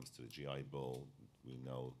when it comes to the GI Bill, we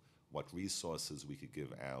know what resources we could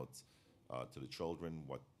give out to the children,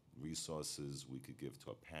 what resources we could give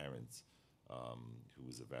to a parent who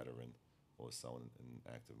is a veteran, or so in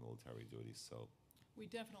active military duty. So We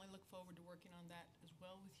definitely look forward to working on that as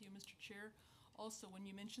well with you, Mr. Chair. Also, when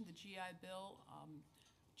you mentioned the GI Bill,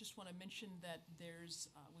 just want to mention that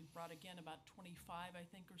we brought again about 25, I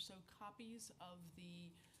think, or so copies of the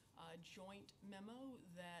joint memo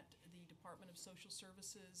that the Department of Social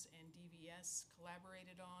Services and DVS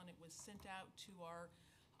collaborated on. It was sent out to our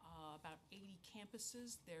about 80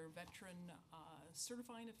 campuses, their veteran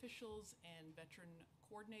certifying officials and veteran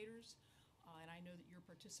coordinators. And I know that you're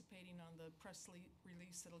participating on the press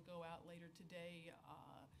release that'll go out later today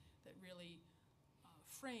that really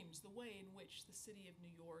frames the way in which the city of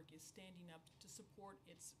New York is standing up to support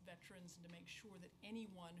its veterans and to make sure that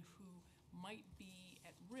anyone who might be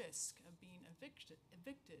at risk of being evicted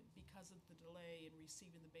because of the delay in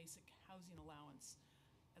receiving the basic housing allowance,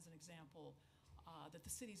 as an example, that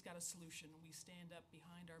the city's got a solution. We stand up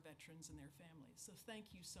behind our veterans and their families. So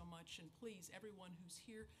thank you so much, and please, everyone who's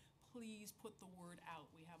here, please put the word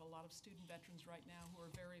out. We have a lot of student veterans right now who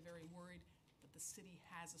are very, very worried that the city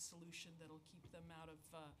has a solution that'll keep them out of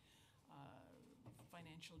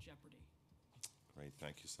financial jeopardy. great,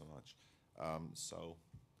 thank you so much. So,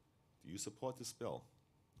 do you support this bill?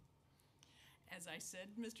 As I said,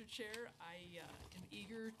 Mr. Chair, I am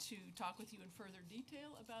eager to talk with you in further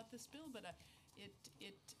detail about this bill, but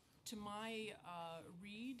to my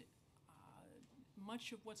read,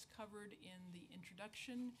 much of what's covered in the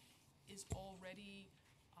introduction is already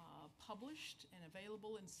published and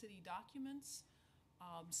available in city documents.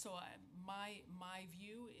 My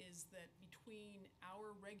view is that between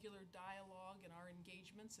our regular dialogue and our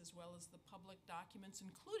engagements, as well as the public documents,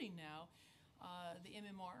 including now the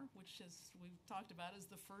MMR, which, as we've talked about, is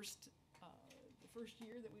the first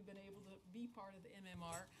year that we've been able to be part of the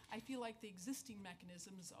MMR, I feel like the existing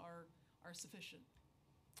mechanisms are sufficient.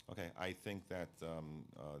 Okay, I think that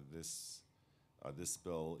this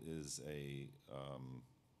bill is a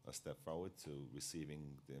step forward to receiving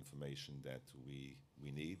the information that we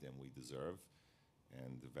need and we deserve,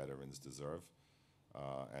 and the veterans deserve,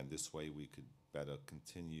 and this way we could better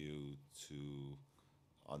continue to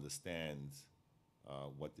understand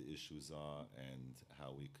what the issues are and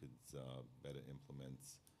how we could better implement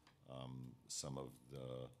some of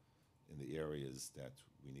in the areas that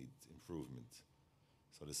we need improvement.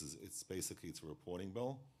 So it's basically a reporting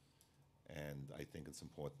bill, and I think it's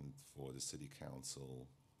important for the city council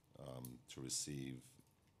to receive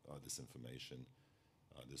this information.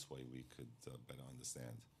 This way we could better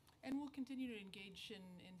understand. And we'll continue to engage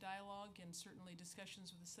in dialogue and certainly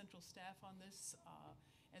discussions with the central staff on this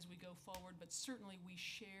as we go forward, but certainly we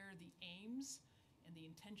share the aims and the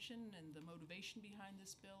intention and the motivation behind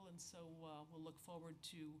this bill, and so we'll look forward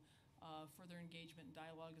to further engagement and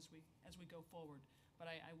dialogue as we go forward. But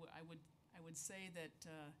I would say that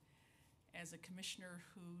as a commissioner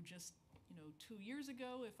who just 2 years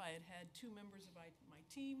ago, if I had had 2 members of my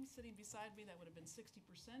team sitting beside me, that would have been 60%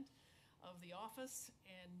 of the office,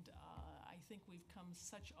 and I think we've come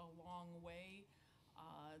such a long way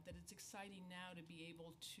that it's exciting now to be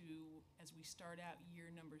able to, as we start out year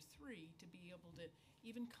number 3, to be able to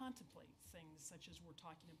even contemplate things such as we're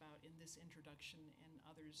talking about in this introduction and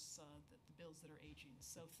others, the bills that are aging.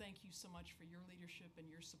 So thank you so much for your leadership and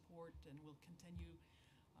your support, and we'll continue,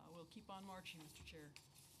 we'll keep on marching, Mr. Chair.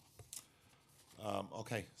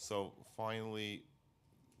 Okay, so finally,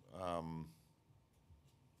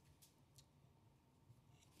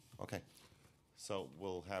 okay, so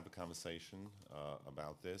we'll have a conversation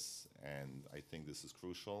about this, and I think this is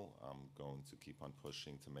crucial. I'm going to keep on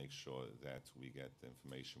pushing to make sure that we get the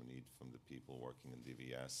information we need from the people working in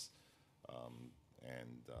DVS,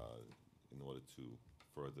 and in order to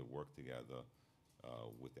further work together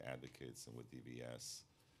with the advocates and with DVS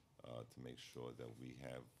to make sure that we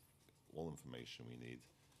have all information we need,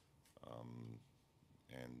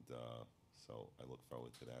 so I look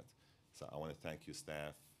forward to that. So I want to thank your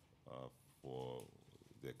staff for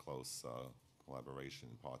their close collaboration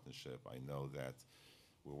and partnership. I know that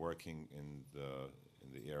we're working in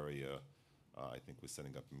the area. I think we're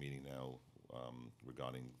setting up a meeting now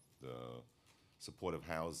regarding the supportive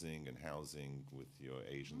housing and housing with your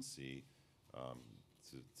agency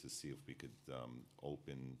to see if we could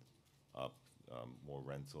open up more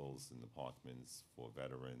rentals and apartments for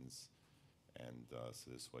veterans, and so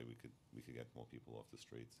this way we could get more people off the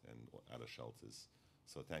streets and out of shelters.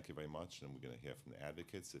 So thank you very much, and we're going to hear from the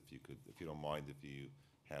advocates. If you don't mind,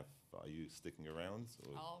 are you sticking around?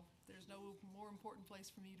 Or? There's no more important place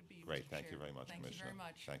for me to be. Great, Mr. thank Chair. you very much, Thank Commissioner. you very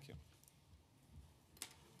much. Thank you.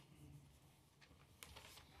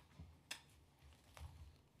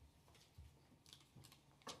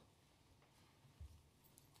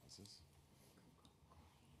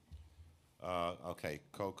 Okay,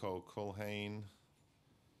 Coco Culhane,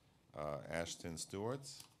 Ashton Stewart,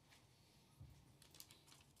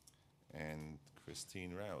 and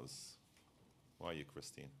Christine Rouse. Where are you,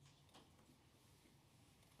 Christine?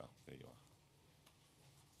 Oh, there you are.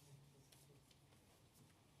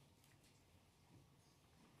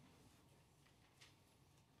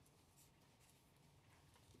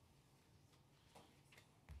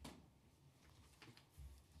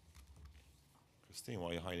 Christine, why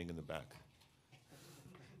are you hiding in the back?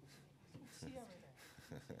 See everything.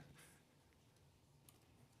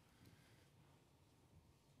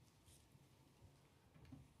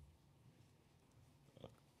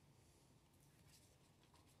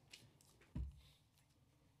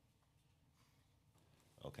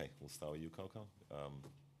 Okay, we'll start with you, Coco. We'll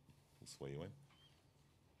swear you in.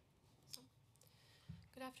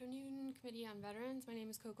 Good afternoon, Committee on Veterans. My name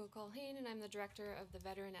is Coco Culhane, and I'm the director of the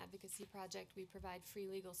Veteran Advocacy Project. We provide free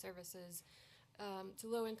legal services to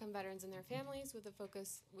low-income veterans and their families with a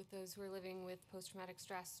focus with those who are living with post-traumatic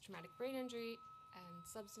stress, traumatic brain injury, and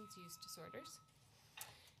substance use disorders.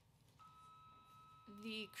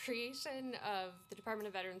 The creation of the Department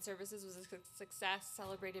of Veteran Services was a success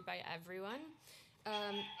celebrated by everyone.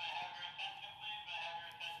 Okay.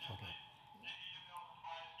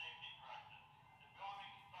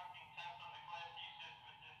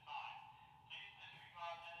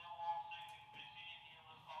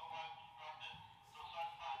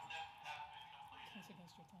 That's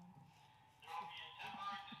against your time.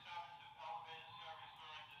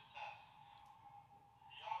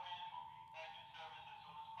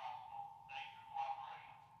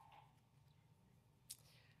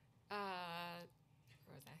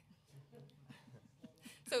 Where was I?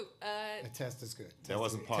 So, The test is good. That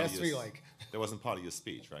wasn't part of Test your. we like. That wasn't part of your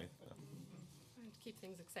speech, right? to keep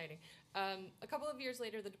things exciting. A couple of years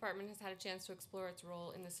later, the department has had a chance to explore its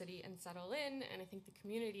role in the city and settle in, and I think the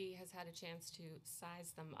community has had a chance to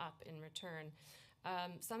size them up in return.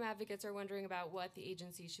 Some advocates are wondering about what the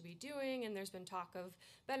agency should be doing, and there's been talk of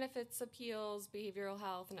benefits, appeals, behavioral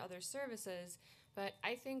health, and other services, but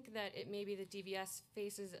I think that it may be that DVS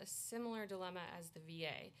faces a similar dilemma as the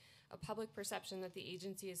VA, a public perception that the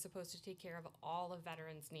agency is supposed to take care of all of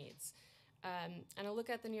veterans' needs. And a look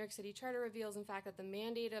at the New York City Charter reveals, in fact, that the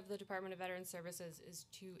mandate of the Department of Veterans Services is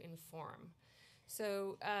to inform.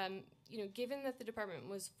 So, given that the department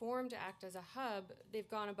was formed to act as a hub, they've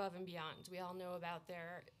gone above and beyond. We all know about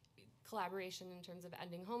their collaboration in terms of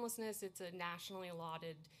ending homelessness. It's a nationally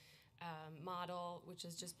lauded model, which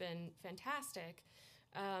has just been fantastic.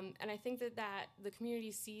 And I think that the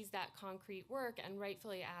community sees that concrete work and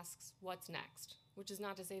rightfully asks, what's next? Which is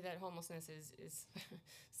not to say that homelessness is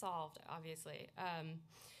solved, obviously.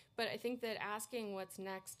 But I think that asking what's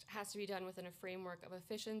next has to be done within a framework of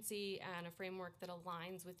efficiency and a framework that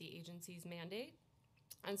aligns with the agency's mandate.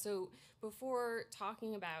 And so before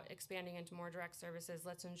talking about expanding into more direct services,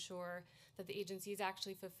 let's ensure that the agency is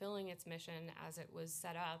actually fulfilling its mission as it was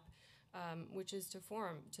set up, which is to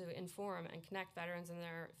inform and connect veterans and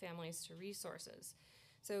their families to resources.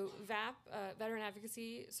 So VAP, Veteran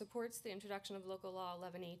Advocacy, supports the introduction of Local Law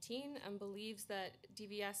 1118 and believes that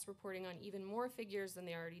DVS reporting on even more figures than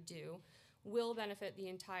they already do will benefit the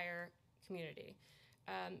entire community.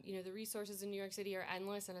 The resources in New York City are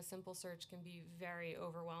endless, and a simple search can be very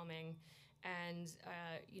overwhelming. And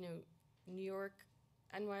New York,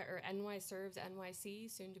 NY serves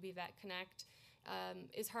NYC, soon to be Vet Connect,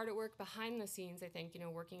 is hard at work behind the scenes, I think,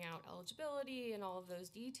 working out eligibility and all of those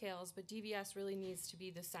details, but DVS really needs to be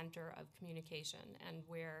the center of communication and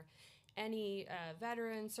where any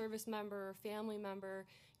veteran, service member, family member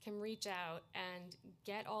can reach out and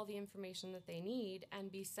get all the information that they need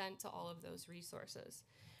and be sent to all of those resources.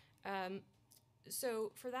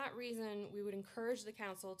 So for that reason, we would encourage the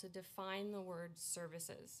council to define the word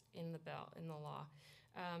services in the law.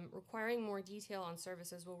 Requiring more detail on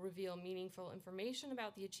services will reveal meaningful information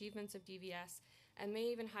about the achievements of DVS and may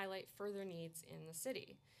even highlight further needs in the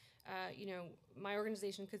city. My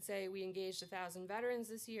organization could say we engaged 1,000 veterans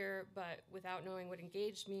this year, but without knowing what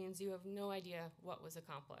engaged means, you have no idea what was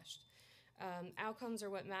accomplished. Outcomes are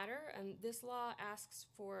what matter, and this law asks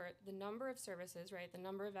for the number of services, right, the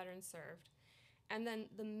number of veterans served, and then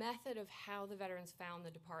the method of how the veterans found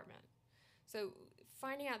the department. So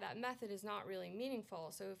finding out that method is not really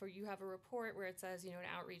meaningful. So if you have a report where it says, an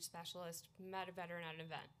outreach specialist met a veteran at an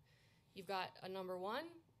event, you've got a number one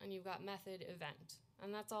and you've got method event,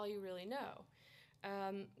 and that's all you really know.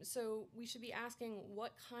 So we should be asking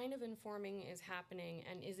what kind of informing is happening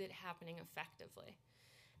and is it happening effectively?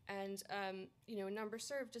 And, number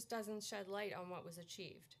served just doesn't shed light on what was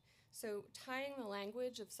achieved. So tying the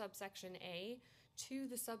language of subsection A to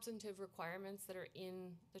the substantive requirements that are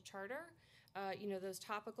in the charter. Those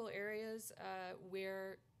topical areas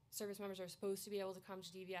where service members are supposed to be able to come to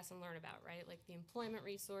DVS and learn about, right? Like the employment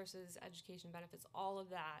resources, education benefits, all of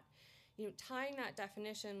that. Tying that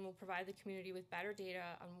definition will provide the community with better data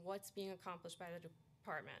on what's being accomplished by the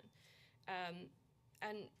department.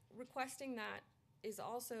 And requesting that is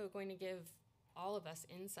also going to give all of us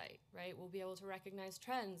insight, right? We'll be able to recognize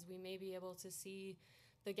trends. We may be able to see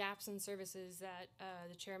the gaps in services that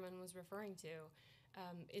the chairman was referring to.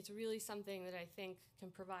 It's really something that I think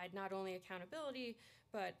can provide not only accountability,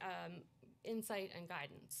 but insight and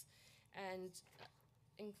guidance. And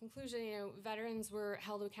in conclusion, veterans were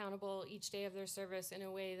held accountable each day of their service in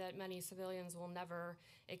a way that many civilians will never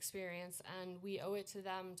experience, and we owe it to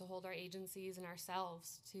them to hold our agencies and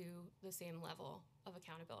ourselves to the same level of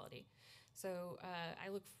accountability. So I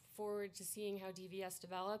look forward to seeing how DVS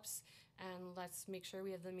develops, and let's make sure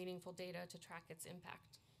we have the meaningful data to track its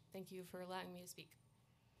impact. Thank you for allowing me to speak.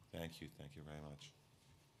 Thank you very much.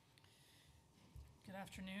 Good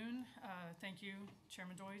afternoon. Thank you,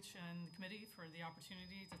 Chairman Deutsch and the committee for the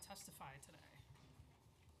opportunity to testify today.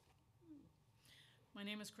 My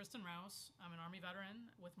name is Kristen Rouse. I'm an Army veteran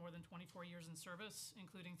with more than 24 years in service,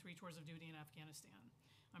 including 3 tours of duty in Afghanistan.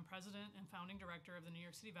 I'm president and founding director of the New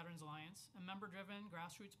York City Veterans Alliance, a member-driven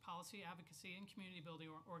grassroots policy, advocacy, and community building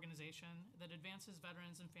organization that advances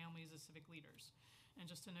veterans and families as civic leaders. And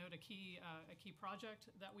just to note, a key project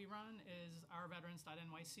that we run is our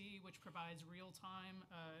veterans.nyc, which provides real-time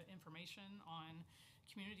information on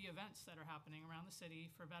community events that are happening around the city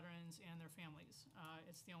for veterans and their families.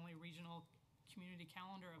 It's the only regional community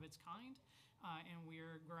calendar of its kind, and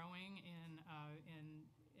we're growing in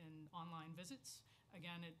online visits.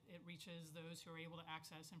 Again, it reaches those who are able to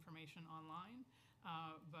access information online.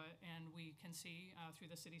 And we can see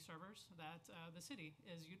through the city servers that the city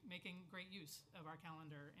is making great use of our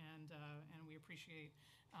calendar, and we appreciate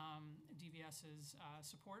DVS's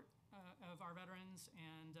support of our veterans,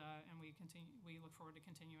 and we look forward to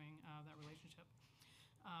continuing that relationship.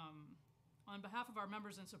 On behalf of our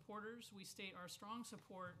members and supporters, we state our strong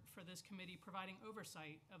support for this committee providing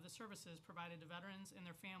oversight of the services provided to veterans and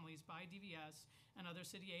their families by DVS and other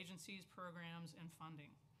city agencies, programs, and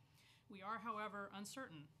funding. We are, however,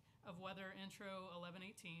 uncertain of whether Intro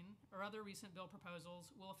 1118 or other recent bill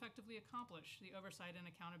proposals will effectively accomplish the oversight and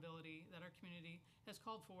accountability that our community has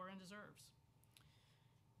called for and deserves.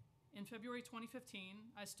 In February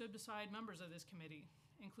 2015, I stood beside members of this committee,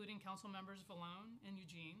 including Council members Vallone and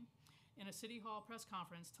Eugene, in a City Hall press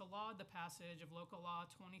conference to laud the passage of Local Law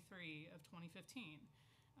 23 of 2015,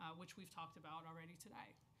 which we've talked about already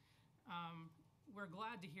today. We're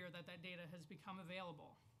glad to hear that that data has become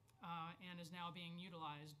available and is now being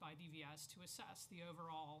utilized by DVS to assess the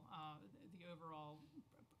overall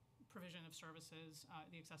provision of services,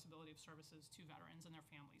 the accessibility of services to veterans and their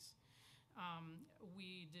families.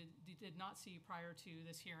 We did not see prior to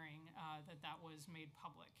this hearing that was made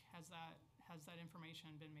public. Has that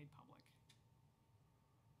information been made public?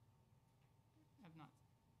 Have not.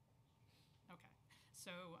 Okay.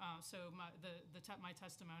 So my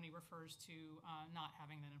testimony refers to not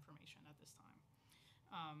having that information at this time.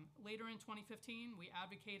 Later in 2015, we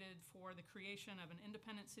advocated for the creation of an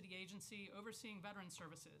independent city agency overseeing veteran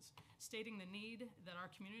services, stating the need that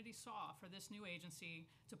our community saw for this new agency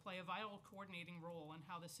to play a vital coordinating role in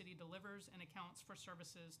how the city delivers and accounts for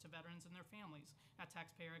services to veterans and their families at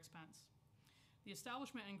taxpayer expense. The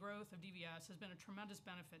establishment and growth of DVS has been a tremendous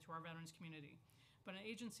benefit to our veterans community, but an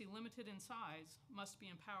agency limited in size must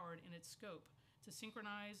be empowered in its scope to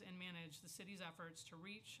synchronize and manage the city's efforts to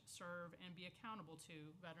reach, serve, and be accountable to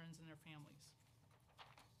veterans and their families.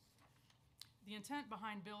 The intent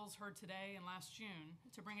behind bills heard today and last June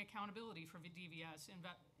to bring accountability for DVS in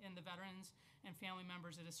the veterans and family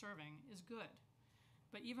members it is serving is good.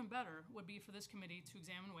 But even better would be for this committee to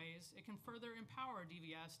examine ways it can further empower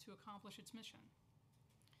DVS to accomplish its mission.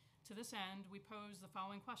 To this end, we pose the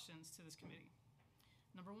following questions to this committee.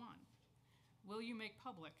 Number 1, will you make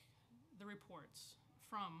public the reports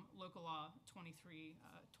from Local Law 23,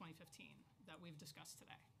 2015 that we've discussed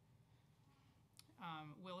today?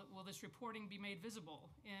 Will this reporting be made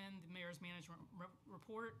visible in the Mayor's Management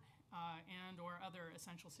Report and or other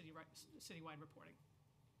essential citywide reporting?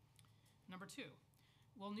 Number 2,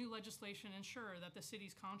 will new legislation ensure that the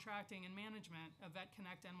city's contracting and management of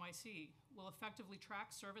VetConnect NYC will effectively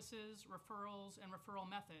track services, referrals, and referral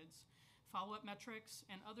methods, follow-up metrics,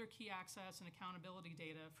 and other key access and accountability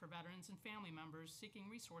data for veterans and family members seeking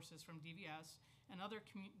resources from DVS and other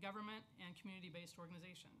government and community-based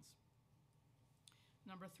organizations?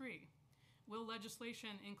 Number 3, Will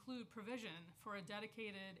legislation include provision for a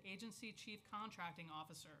dedicated agency chief contracting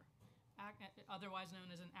officer, otherwise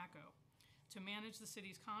known as an ACO, to manage the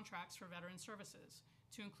city's contracts for veteran services,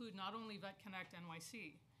 to include not only Vet Connect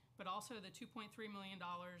NYC, but also the $2.3 million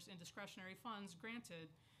in discretionary funds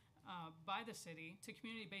granted by the city to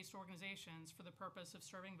community-based organizations for the purpose of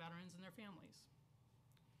serving veterans and their families.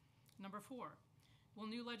 Number 4, will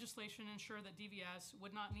new legislation ensure that DVS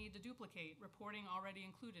would not need to duplicate reporting already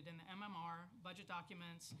included in the MMR, budget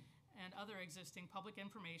documents, and other existing public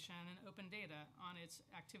information and open data on its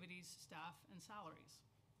activities, staff, and salaries?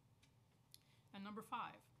 And number 5,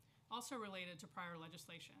 also related to prior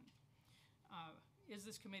legislation, is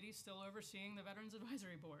this committee still overseeing the Veterans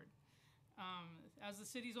Advisory Board? As the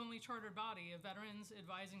city's only chartered body of veterans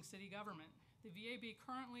advising city government, the VAB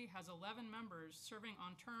currently has 11 members serving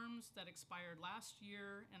on terms that expired last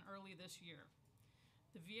year and early this year.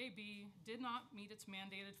 The VAB did not meet its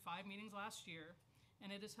mandated 5 meetings last year,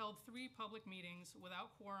 and it has held 3 public meetings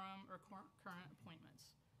without quorum or current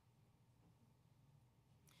appointments.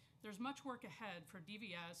 There's much work ahead for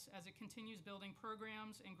DVS as it continues building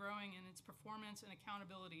programs and growing in its performance and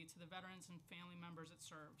accountability to the veterans and family members it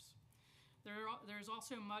serves. There is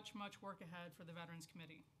also much work ahead for the Veterans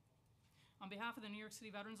Committee. On behalf of the New York City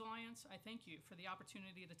Veterans Alliance, I thank you for the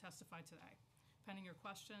opportunity to testify today. Pending your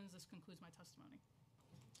questions, this concludes my testimony.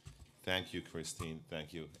 Thank you, Christine.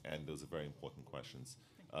 Thank you. And those are very important questions.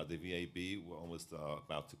 The VAB, we're almost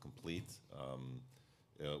about to complete.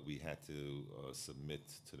 We had to submit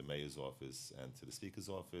to the mayor's office and to the speaker's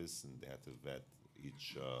office, and they had to vet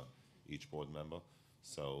each board member.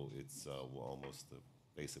 So it's we're almost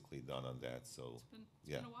basically done on that. So It's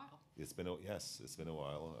been a while. it's been a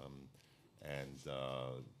while, and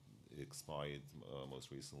it expired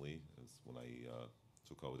most recently is when I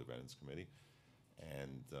took over the Veterans Committee,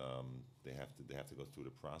 and they have to go through the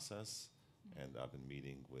process. And I've been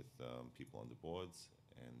meeting with people on the boards,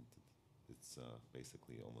 and it's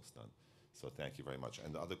basically almost done. So thank you very much.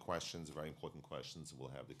 And the other questions, very important questions,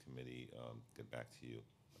 we'll have the committee get back to you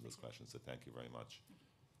on those questions. So thank you very much.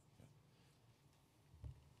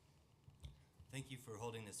 Thank you for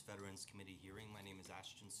holding this Veterans Committee hearing. My name is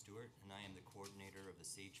Ashton Stewart, and I am the coordinator of the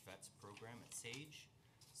SAGE Vets program at SAGE.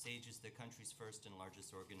 SAGE is the country's first and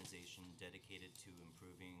largest organization dedicated to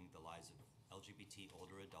improving the lives of LGBT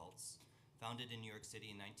older adults. Founded in New York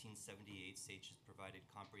City in 1978, SAGE has provided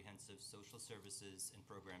comprehensive social services and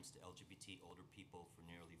programs to LGBT older people for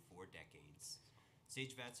nearly 4 decades.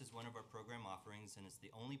 SAGE Vets is one of our program offerings and is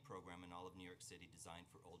the only program in all of New York City designed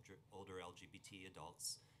for older LGBT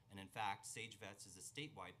adults. And in fact, SAGE Vets is a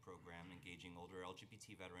statewide program engaging older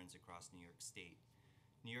LGBT veterans across New York State.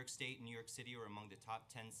 New York State and New York City are among the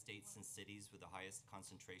top 10 states and cities with the highest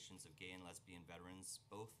concentrations of gay and lesbian veterans,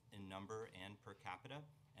 both in number and per capita,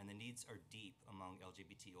 and the needs are deep among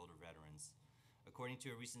LGBT older veterans. According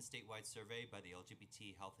to a recent statewide survey by the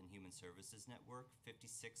LGBT Health and Human Services Network,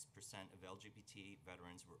 56% of LGBT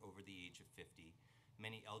veterans were over the age of 50.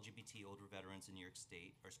 Many LGBT older veterans in New York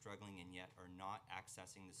State are struggling and yet are not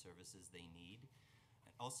accessing the services they need.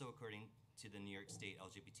 And also, according to the New York State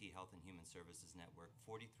LGBT Health and Human Services Network,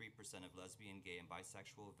 43% of lesbian, gay, and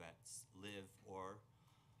bisexual vets live or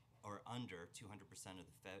under 200% of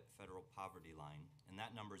the federal poverty line. And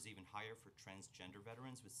that number is even higher for transgender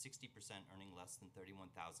veterans, with 60% earning less than $31,000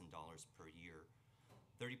 per year.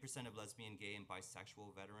 30% of lesbian, gay, and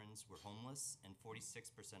bisexual veterans were homeless, and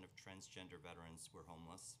 46% of transgender veterans were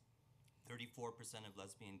homeless. 34% of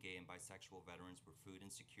lesbian, gay, and bisexual veterans were food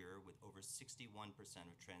insecure, with over 61%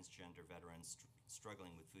 of transgender veterans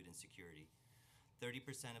struggling with food insecurity.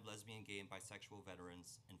 30% of lesbian, gay, and bisexual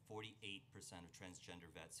veterans and 48% of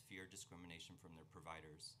transgender vets fear discrimination from their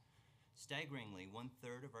providers. Staggeringly,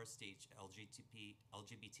 1/3 of our state's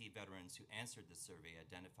LGBT veterans who answered the survey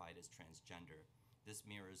identified as transgender. This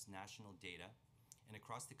mirrors national data, and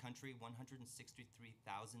across the country,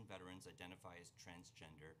 163,000 veterans identify as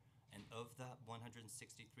transgender, and of the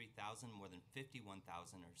 163,000, more than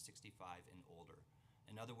 51,000 are 65 and older.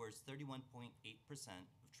 In other words, 31.8%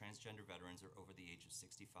 of transgender veterans are over the age of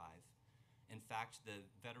 65. In fact, the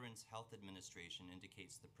Veterans Health Administration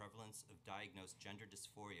indicates the prevalence of diagnosed gender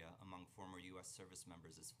dysphoria among former U.S. service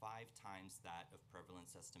members is 5 times that of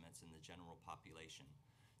prevalence estimates in the general population.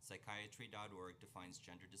 Psychiatry.org defines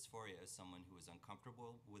gender dysphoria as someone who is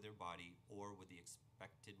uncomfortable with their body or with the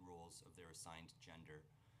expected roles of their assigned gender.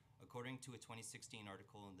 According to a 2016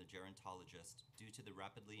 article in The Gerontologist, due to the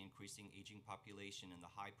rapidly increasing aging population and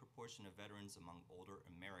the high proportion of veterans among older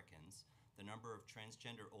Americans, the number of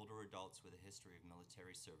transgender older adults with a history of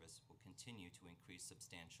military service will continue to increase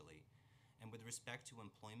substantially. And with respect to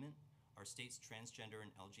employment, Our state's transgender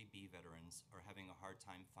and LGB veterans are having a hard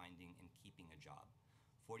time finding and keeping a job.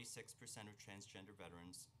 46% of transgender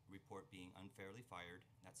veterans report being unfairly fired,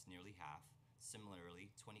 that's nearly half.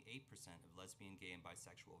 Similarly, 28% of lesbian, gay, and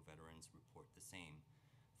bisexual veterans report the same.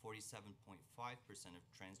 47.5% of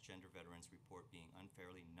transgender veterans report being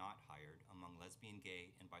unfairly not hired. Among lesbian,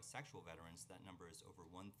 gay, and bisexual veterans, that number is over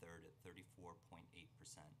one-third at 34.8%.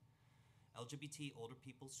 LGBT older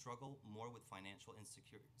people struggle more with financial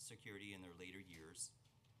insecurity in their later years.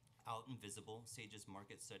 Out and Visible, SAGE's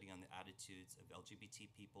market study on the attitudes of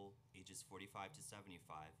LGBT people ages 45 to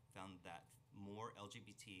 75 found that more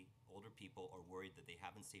LGBT older people are worried that they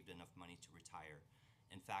haven't saved enough money to retire.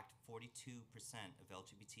 In fact, 42% of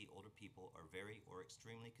LGBT older people are very or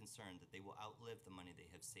extremely concerned that they will outlive the money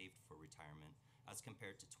they have saved for retirement, as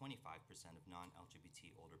compared to 25% of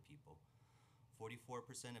non-LGBT older people.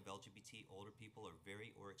 44% of LGBT older people are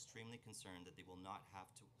very or extremely concerned that they will not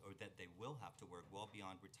have to, or that they will have to work well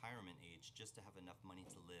beyond retirement age just to have enough money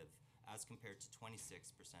to live, as compared to 26%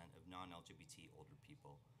 of non-LGBT older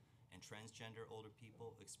people. And transgender older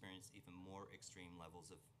people experience even more extreme levels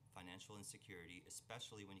of financial insecurity,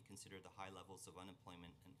 especially when you consider the high levels of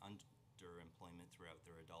unemployment and underemployment throughout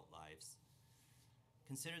their adult lives.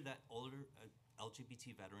 Consider that older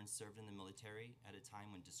LGBT veterans served in the military at a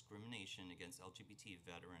time when discrimination against LGBT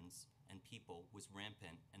veterans and people was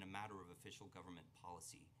rampant and a matter of official government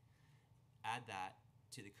policy. Add that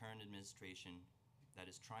to the current administration that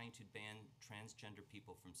is trying to ban transgender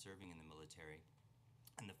people from serving in the military,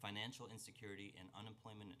 and the financial insecurity and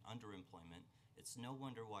unemployment and underemployment, it's no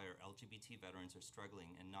wonder why our LGBT veterans are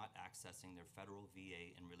struggling and not accessing their federal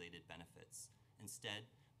VA and related benefits. Instead,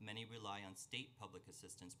 many rely on state public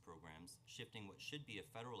assistance programs, shifting what should be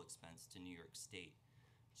a federal expense to New York State.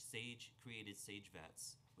 SAGE created SAGE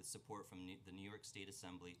Vets with support from the New York State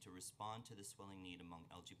Assembly to respond to the swelling need among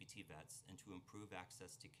LGBT vets and to improve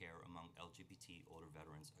access to care among LGBT older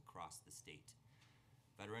veterans across the state.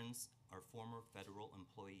 Veterans are former federal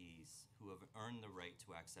employees who have earned the right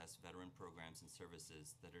to access veteran programs and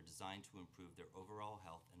services that are designed to improve their overall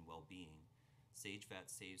health and well-being. SAGE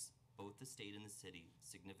Vets saves both the state and the city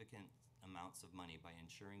significant amounts of money by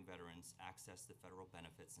ensuring veterans access the federal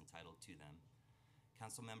benefits entitled to them.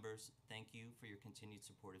 Council members, thank you for your continued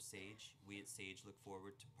support of SAGE. We at SAGE look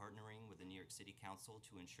forward to partnering with the New York City Council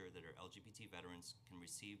to ensure that our LGBT veterans can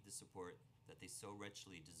receive the support that they so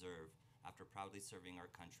richly deserve after proudly serving our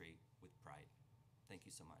country with pride. Thank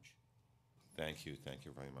you so much. Thank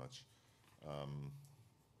you very much.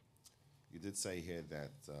 You did say here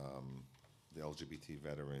that the LGBT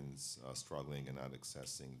veterans are struggling and not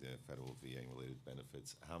accessing their federal VA related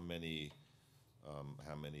benefits. How many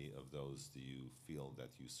of those do you feel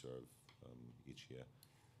that you serve each year?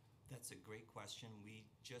 That's a great question. We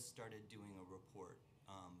just started doing a report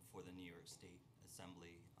for the New York State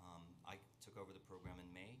Assembly. I took over the program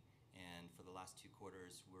in May, and for the last 2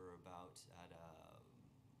 quarters, we're about at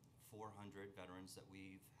 400 veterans that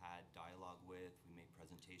we've had dialogue with, we made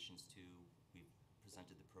presentations to, we've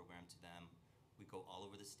presented the program to them. We go all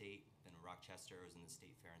over the state. Been in Rochester, I was in the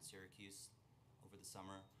State Fair in Syracuse over the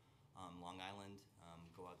summer. Long Island,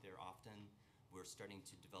 go out there often. We're starting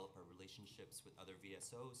to develop our relationships with other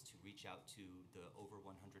VSOs to reach out to the over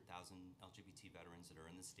 100,000 LGBT veterans that are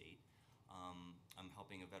in the state. I'm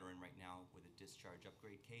helping a veteran right now with a discharge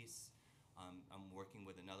upgrade case. I'm working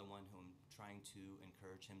with another one who I'm trying to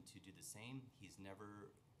encourage him to do the same. He's never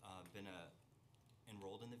been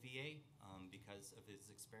enrolled in the VA because of his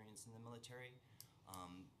experience in the military.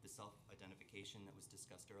 The self-identification that was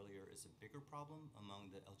discussed earlier is a bigger problem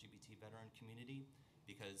among the LGBT veteran community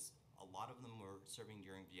because a lot of them were serving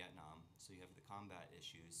during Vietnam, so you have the combat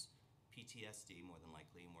issues, PTSD more than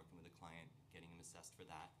likely, and working with a client, getting him assessed for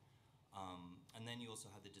that. And then you also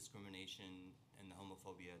have the discrimination and the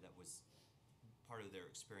homophobia that was part of their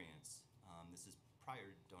experience. This is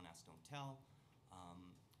prior to Don't Ask, Don't Tell.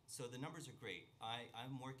 So the numbers are great.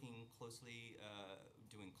 I'm working closely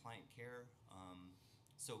doing client care.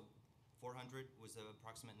 So 400 was the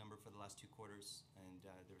approximate number for the last 2 quarters, and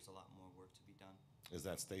there's a lot more work to be done. Is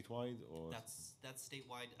that statewide or? That's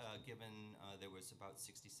statewide, given there was about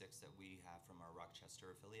 66 that we have from our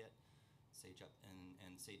Rochester affiliate. SAGE Up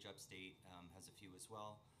and SAGE Upstate has a few as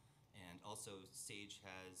well. And also SAGE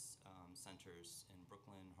has centers in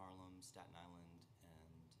Brooklyn, Harlem, Staten Island,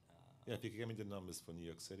 and yeah, if you could give me the numbers for New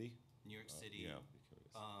York City. New York City. Yeah, I'd be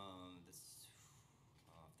curious. This,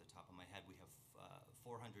 off the top of my head, we have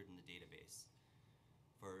 400 in the database,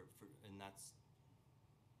 and that's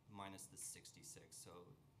minus the 66. So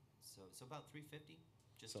about 350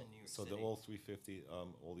 just in New York So City. all 350,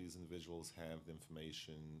 all these individuals have the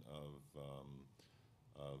information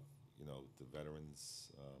of you know, the veterans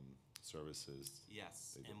services.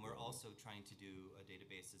 Yes, They and get we're brought up. also trying to do a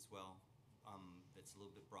database as well that's a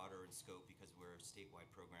little bit broader in scope because we're a statewide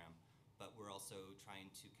program, but we're also trying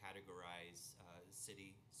to categorize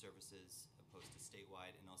city services opposed to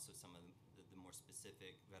statewide, and also some of the more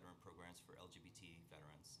specific veteran programs for LGBT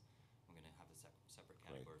veterans. We're going to have a separate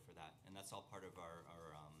Great. category for that, and that's all part of our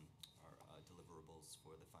deliverables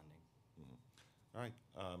for the funding. All right,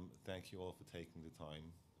 thank you all for taking the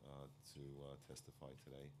time to testify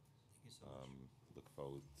today. Thank you so much. Look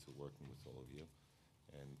forward to working with all of you.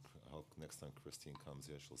 And I hope next time Christine comes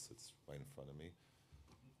here, she'll sit right in front of me.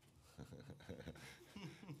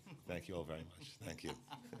 Thank you all very much. Thank you.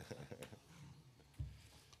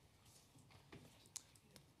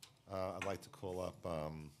 I'd like to call up, I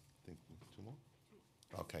think, two more?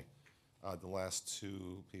 Okay. The last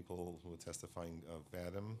two people who are testifying,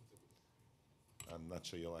 Vadim. I'm not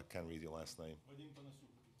sure I can't read your last name.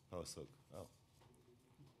 Panasuk. Oh.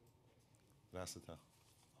 Vasita.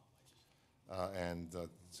 And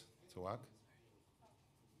Tuak?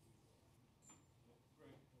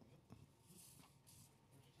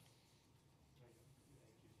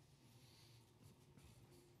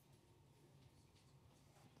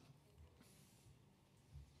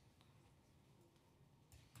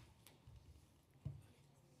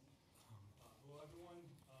 Hello, everyone.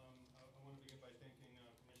 I want to begin by thanking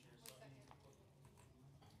Commissioner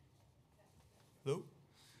Sutton. Hello?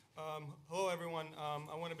 Hello, everyone.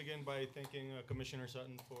 I want to begin by thanking Commissioner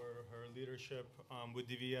Sutton for her leadership with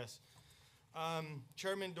DVS.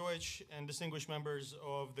 Chairman Deutsch and distinguished members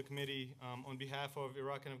of the committee, on behalf of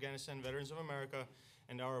Iraq and Afghanistan Veterans of America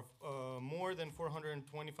and our more than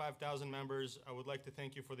 425,000 members, I would like to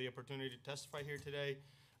thank you for the opportunity to testify here today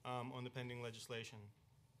on the pending legislation.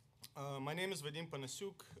 My name is Vadim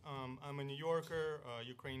Panasuk. I'm a New Yorker,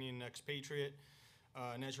 Ukrainian expatriate,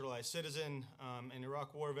 naturalized citizen, an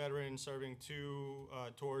Iraq War veteran serving 2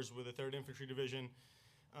 tours with the 3rd Infantry Division,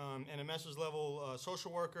 and a master's level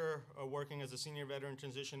social worker working as a senior veteran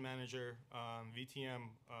transition manager, VTM,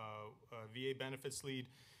 VA benefits lead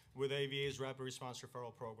with AVA's Rapid Response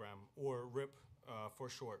Referral Program, or RIP for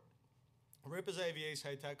short. RIP is AVA's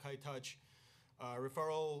high-tech, high-touch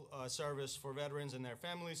referral service for veterans and their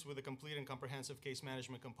families with a complete and comprehensive case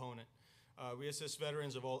management component. We assist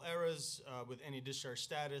veterans of all eras with any discharge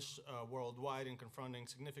status worldwide in confronting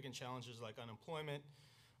significant challenges like unemployment,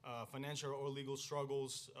 financial or legal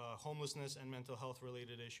struggles, homelessness, and mental health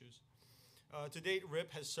related issues. To date,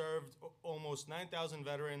 RIP has served almost 9,000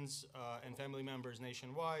 veterans and family members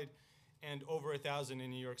nationwide, and over 1,000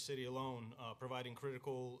 in New York City alone, providing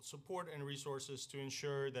critical support and resources to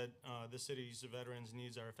ensure that the city's veterans'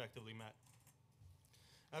 needs are effectively met.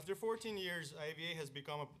 After 14 years, IVA has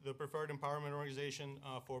become the preferred empowerment organization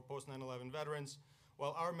for post 9/11 veterans.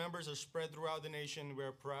 While our members are spread throughout the nation,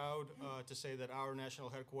 we're proud to say that our national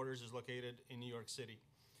headquarters is located in New York City.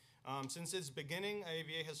 Since its beginning,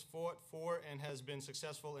 IVA has fought for and has been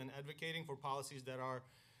successful in advocating for policies that are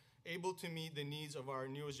able to meet the needs of our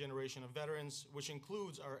newest generation of veterans, which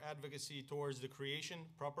includes our advocacy towards the creation,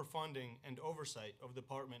 proper funding, and oversight of the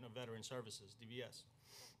Department of Veteran Services, DVS.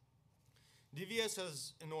 DVS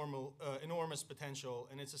has enormous potential,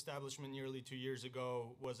 and its establishment nearly 2 years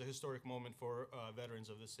ago was a historic moment for veterans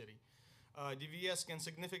of the city. DVS can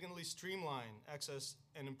significantly streamline access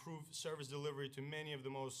and improve service delivery to many of the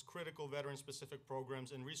most critical veteran-specific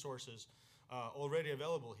programs and resources already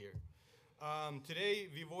available here. Today,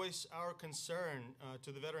 we voice our concern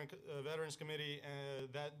to the Veterans Committee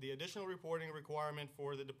that the additional reporting requirement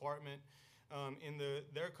for the department in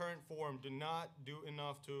their current form do not do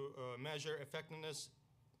enough to measure effectiveness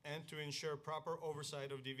and to ensure proper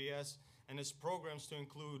oversight of DVS and its programs to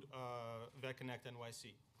include VetConnect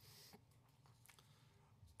NYC.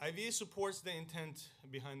 IVA supports the intent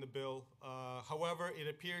behind the bill. However, it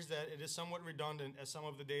appears that it is somewhat redundant as some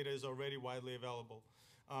of the data is already widely available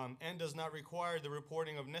and does not require the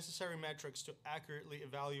reporting of necessary metrics to accurately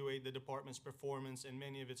evaluate the department's performance in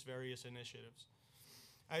many of its various initiatives.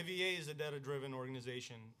 IVA is a data-driven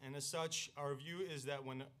organization, and as such, our view is that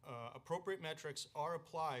when appropriate metrics are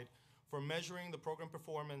applied for measuring the program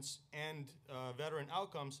performance and veteran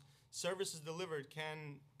outcomes, services delivered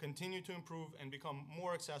can continue to improve and become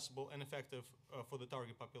more accessible and effective for the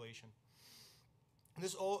target population.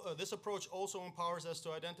 This approach also empowers us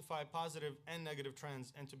to identify positive and negative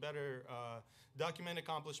trends and to better document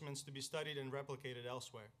accomplishments to be studied and replicated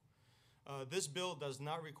elsewhere. This bill does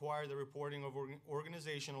not require the reporting of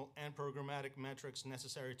organizational and programmatic metrics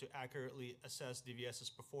necessary to accurately assess DVS's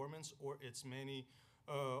performance or its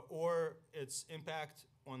impact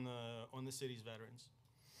on the city's veterans.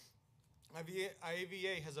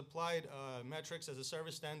 IAVA has applied metrics as a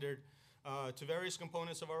service standard to various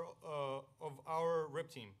components of our RIP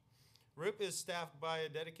team. RIP is staffed by a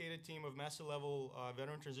dedicated team of master-level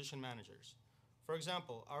veteran transition managers. For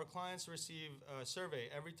example, our clients receive a survey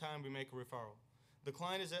every time we make a referral. The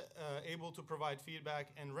client is able to provide feedback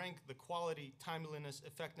and rank the quality, timeliness,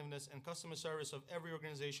 effectiveness, and customer service of every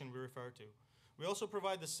organization we refer to. We also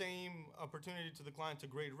provide the same opportunity to the client to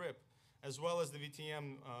grade RIP, as well as the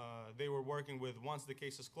VTM they were working with once the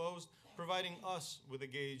case is closed, providing us with a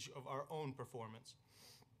gauge of our own performance.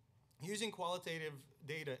 Using qualitative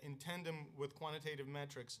data in tandem with quantitative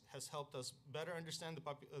metrics has helped us better understand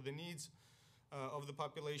the needs of the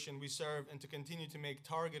population we serve and to continue to make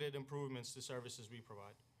targeted improvements to services we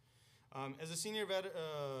provide. As a senior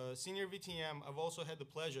VTM, I've also had the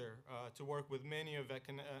pleasure to work with many of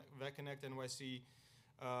VetConnect NYC,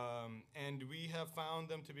 and we have found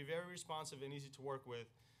them to be very responsive and easy to work with,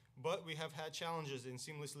 but we have had challenges in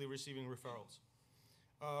seamlessly receiving referrals.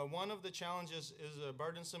 One of the challenges is a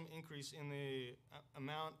burdensome increase in the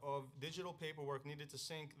amount of digital paperwork needed to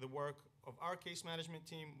sync the work of our case management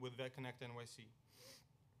team with VetConnect NYC.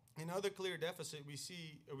 Another clear deficit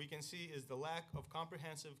we can see is the lack of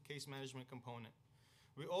comprehensive case management component.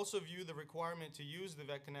 We also view the requirement to use the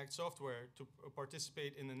VetConnect software to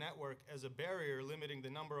participate in the network as a barrier limiting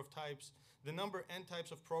the number and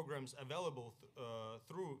types of programs available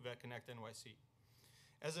through VetConnect NYC.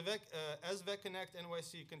 As VetConnect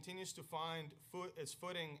NYC continues to find its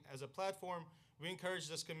footing as a platform, we encourage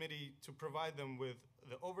this committee to provide them with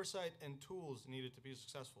the oversight and tools needed to be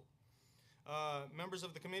successful. Members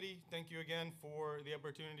of the committee, thank you again for the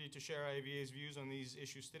opportunity to share IAVA's views on these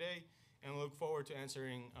issues today, and look forward to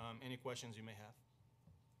answering any questions you may have.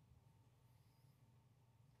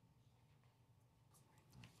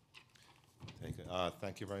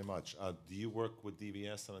 Thank you very much. Do you work with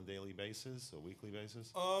DVS on a daily basis or weekly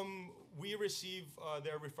basis? We receive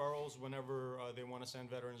their referrals whenever they want to send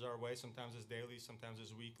veterans our way. Sometimes it's daily, sometimes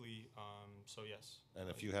it's weekly. So yes. And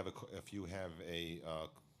if you have a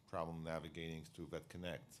problem navigating through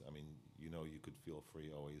VetConnect, I mean, you could feel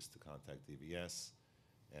free always to contact DVS,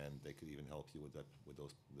 and they could even help you with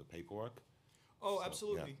the paperwork. Oh, So,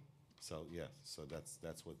 absolutely. yeah. So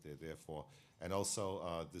that's what they're there for. And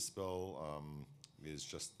also, this bill is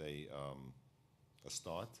just a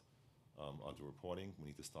start of the reporting. We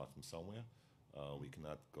need to start from somewhere. We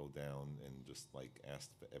cannot go down and just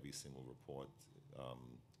ask for every single report,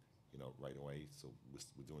 right away. So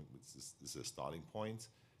we're doing this is a starting point,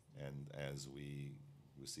 and as we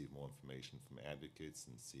receive more information from advocates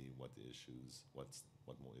and see what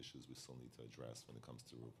more issues we still need to address when it comes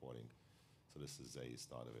to reporting. So this is a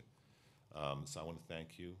start of it. So I want to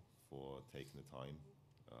thank you for taking the time.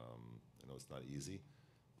 I know it's not easy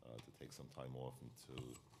to take some time off and to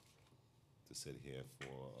sit here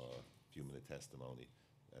for a few minute testimony,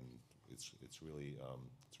 and it's really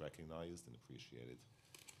it's recognized and appreciated.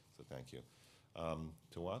 So thank you.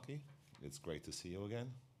 Tawaki, it's great to see you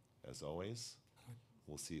again, as always.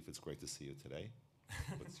 We'll see if it's great to see you today,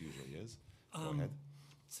 but it usually is. Go ahead.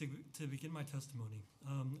 To begin my testimony,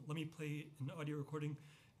 let me play an audio recording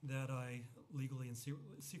that I legally and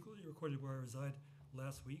secretly recorded where I reside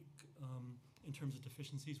last week in terms of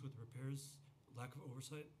deficiencies with repairs, lack of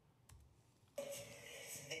oversight.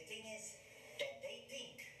 The thing is that they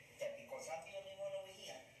think that because I'm the only one over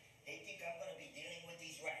here, they think I'm going to be dealing with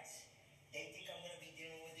these rats. They think I'm going to be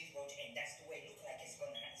dealing with these roaches, and that's the way it looks like it's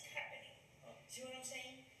happening. See what I'm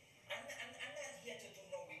saying? I'm not here to do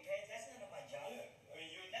no repairs. That's none of my job. Yeah, I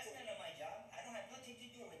mean, That's none of my job. I don't have nothing to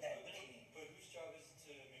do with that, believe me. But whose job is it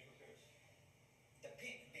to make repairs?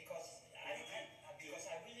 Because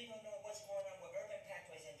I really don't know what's going on with urban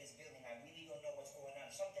pathways in this building. I really don't know what's going on.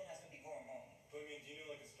 Something has to be going wrong. But I mean, do you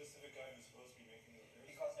know a specific guy who's supposed to be making the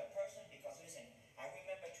repairs? Because listen, I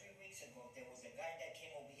remember 3 weeks ago, there was a guy that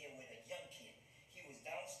came over here with a young kid. He was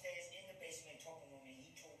downstairs in the basement talking to me.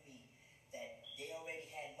 He told me that they already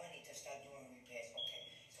had money to start doing repairs. Okay,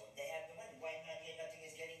 so they have the money. Why not here? Nothing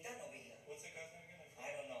is getting done over here. What's that guy's name again?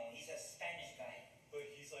 I don't know. He's a Spanish guy. But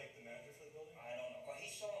he's like the manager for the building? I don't know. But he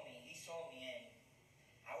saw me, and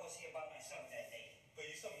I was here by myself that day. But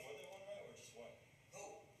you saw more than one rat or just one? Who?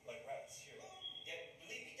 Like rats here.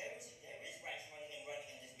 Believe me, there is rats running in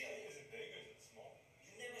this building. Is it big or is it small?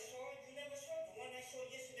 You never saw it? You never saw it? The one I saw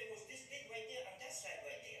yesterday was this big right there on that side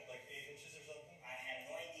right there. Like 8 inches or something? I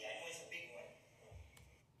have no idea. I know it's a big one.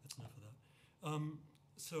 That's enough of that.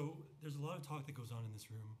 So there's a lot of talk that goes on in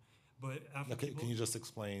this room, but after Okay, can you just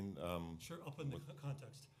explain? Sure, I'll put in the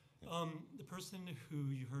context. The person who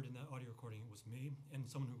you heard in that audio recording was me and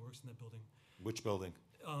someone who works in that building. Which building?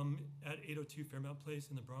 At 802 Fairmount Place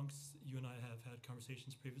in the Bronx, you and I have had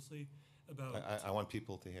conversations previously about. I want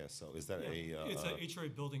people to hear. So is that It's a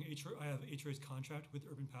HRA building. I have HRA's contract with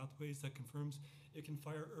Urban Pathways that confirms it can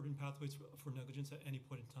fire Urban Pathways for negligence at any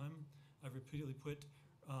point in time. I've repeatedly put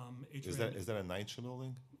HRA. Is that a NYCC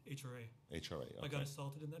building? HRA. HRA. Okay. I got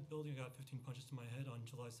assaulted in that building. I got 15 punches to my head on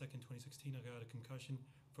July 2nd, 2016. I got a concussion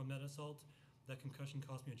from that assault. That concussion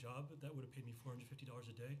cost me a job. That would have paid me $450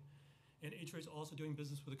 a day. And HRA is also doing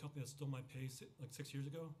business with a company that stole my pay like 6 years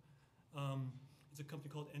ago. It's a company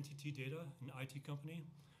called NTT Data, an IT company.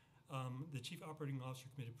 The chief operating officer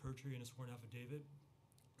committed perjury in a sworn affidavit.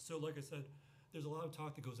 So like I said, there's a lot of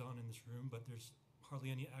talk that goes on in this room, but there's hardly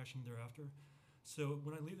any action thereafter. So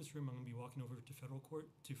when I leave this room, I'm going to be walking over to federal court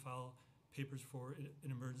to file papers for an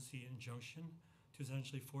emergency injunction to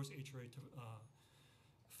essentially force HRA to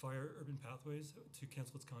fire Urban Pathways, to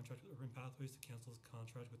cancel its contract with Urban Pathways, to cancel its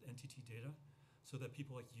contract with NTT Data, so that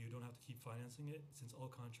people like you don't have to keep financing it, since all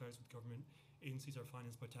contracts with government agencies are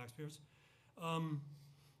financed by taxpayers.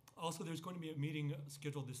 Also, there's going to be a meeting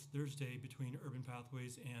scheduled this Thursday between Urban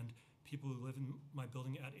Pathways and people who live in my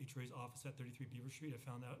building at HRA's office at 33 Beaver Street. I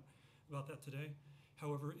found out about that today.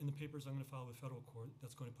 However, in the papers I'm going to file with federal court,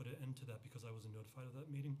 that's going to put an end to that because I wasn't notified of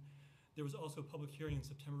that meeting. There was also a public hearing in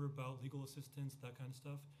September about legal assistance, that kind of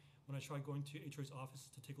stuff. When I tried going to HRA's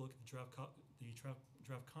office to take a look at the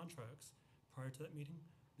draft contracts prior to that meeting,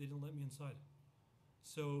 they didn't let me inside.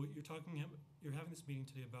 So you're having this meeting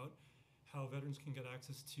today about how veterans can get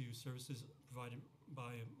access to services provided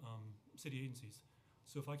by city agencies.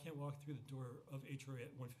 So if I can't walk through the door of HRA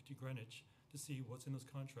at 150 Greenwich to see what's in those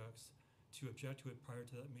contracts, to object to it prior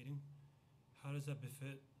to that meeting, how does that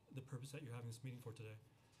befit the purpose that you're having this meeting for today?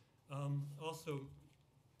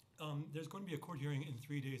 There's going to be a court hearing in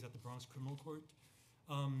 3 days at the Bronx Criminal Court.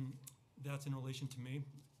 That's in relation to me.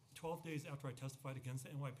 12 days after I testified against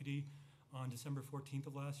the NYPD on December 14th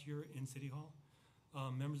of last year in City Hall,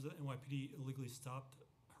 members of the NYPD illegally stopped,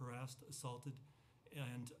 harassed, assaulted,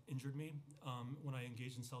 and injured me when I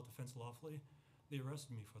engaged in self-defense lawfully. They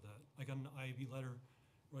arrested me for that. I got an IAB letter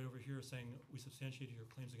right over here saying we substantiated your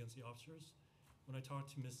claims against the officers. When I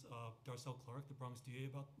talked to Ms. Darcel Clark, the Bronx DA,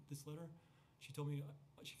 about this letter, she told me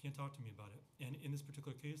she can't talk to me about it. And in this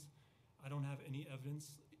particular case, I don't have any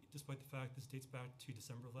evidence, despite the fact this dates back to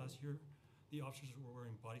December of last year. The officers were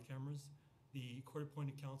wearing body cameras. The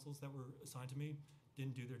court-appointed counsels that were assigned to me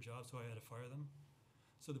didn't do their job, so I had to fire them.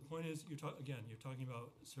 So the point is, you're talking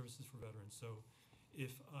about services for veterans. So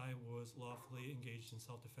if I was lawfully engaged in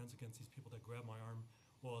self-defense against these people that grabbed my arm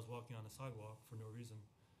while I was walking on the sidewalk for no reason,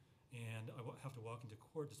 and I have to walk into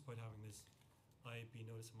court despite having this IAB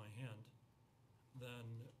notice in my hand, then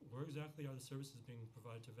where exactly are the services being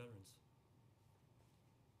provided to veterans?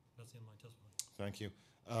 That's the end of my testimony. Thank you.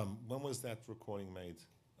 When was that recording made?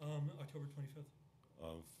 October 25th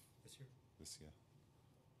Of this year. this year?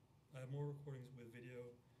 I have more recordings with video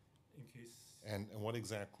in case. And what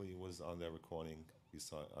exactly was on that recording?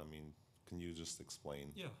 Can you just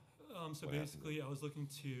explain? Yeah. So What happened basically, I was looking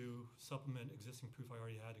to supplement existing proof I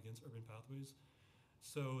already had against Urban Pathways.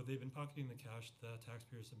 So they've been pocketing the cash that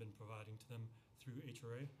taxpayers have been providing to them through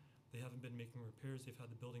HRA. They haven't been making repairs. They've had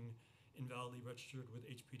the building invalidly registered with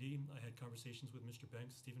HPD. I had conversations with Mr.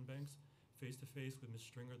 Banks, Stephen Banks, face-to-face, with Ms.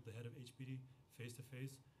 Stringer, the head of HPD,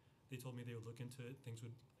 face-to-face. They told me they would look into it, things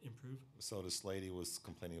would improve. So this lady was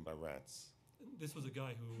complaining about rats. This was a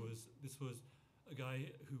guy who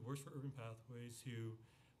works for Urban Pathways who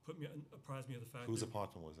apprised me of the fact Whose that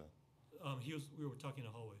apartment was that? we were talking in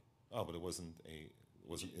a hallway. Oh, but it wasn't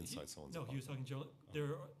inside someone's No, apartment. he was talking general.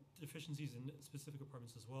 There are deficiencies in specific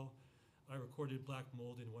apartments as well. I recorded black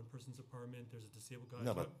mold in one person's apartment. There's a disabled guy.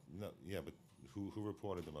 But who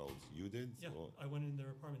reported the mold? You did? Yeah, Or- I went in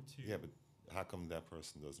their apartment too. Yeah, but how come that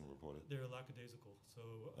person doesn't report it? They're lackadaisical, so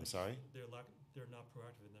I'm sorry? they're not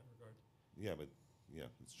proactive in that regard. Yeah, but it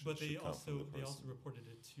But they should come from the also person. reported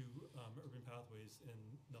it to Urban Pathways, and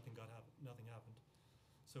nothing happened.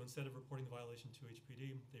 So instead of reporting the violation to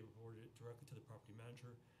HPD, they reported it directly to the property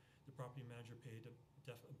manager. The property manager paid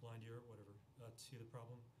a blind ear, whatever, to the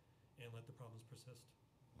problem, and let the problems persist.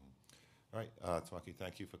 All right, Twaki,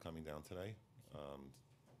 thank you for coming down today,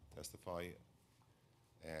 testify,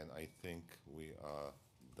 and I think we are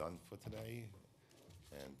done for today,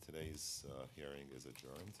 and today's hearing is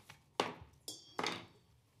adjourned.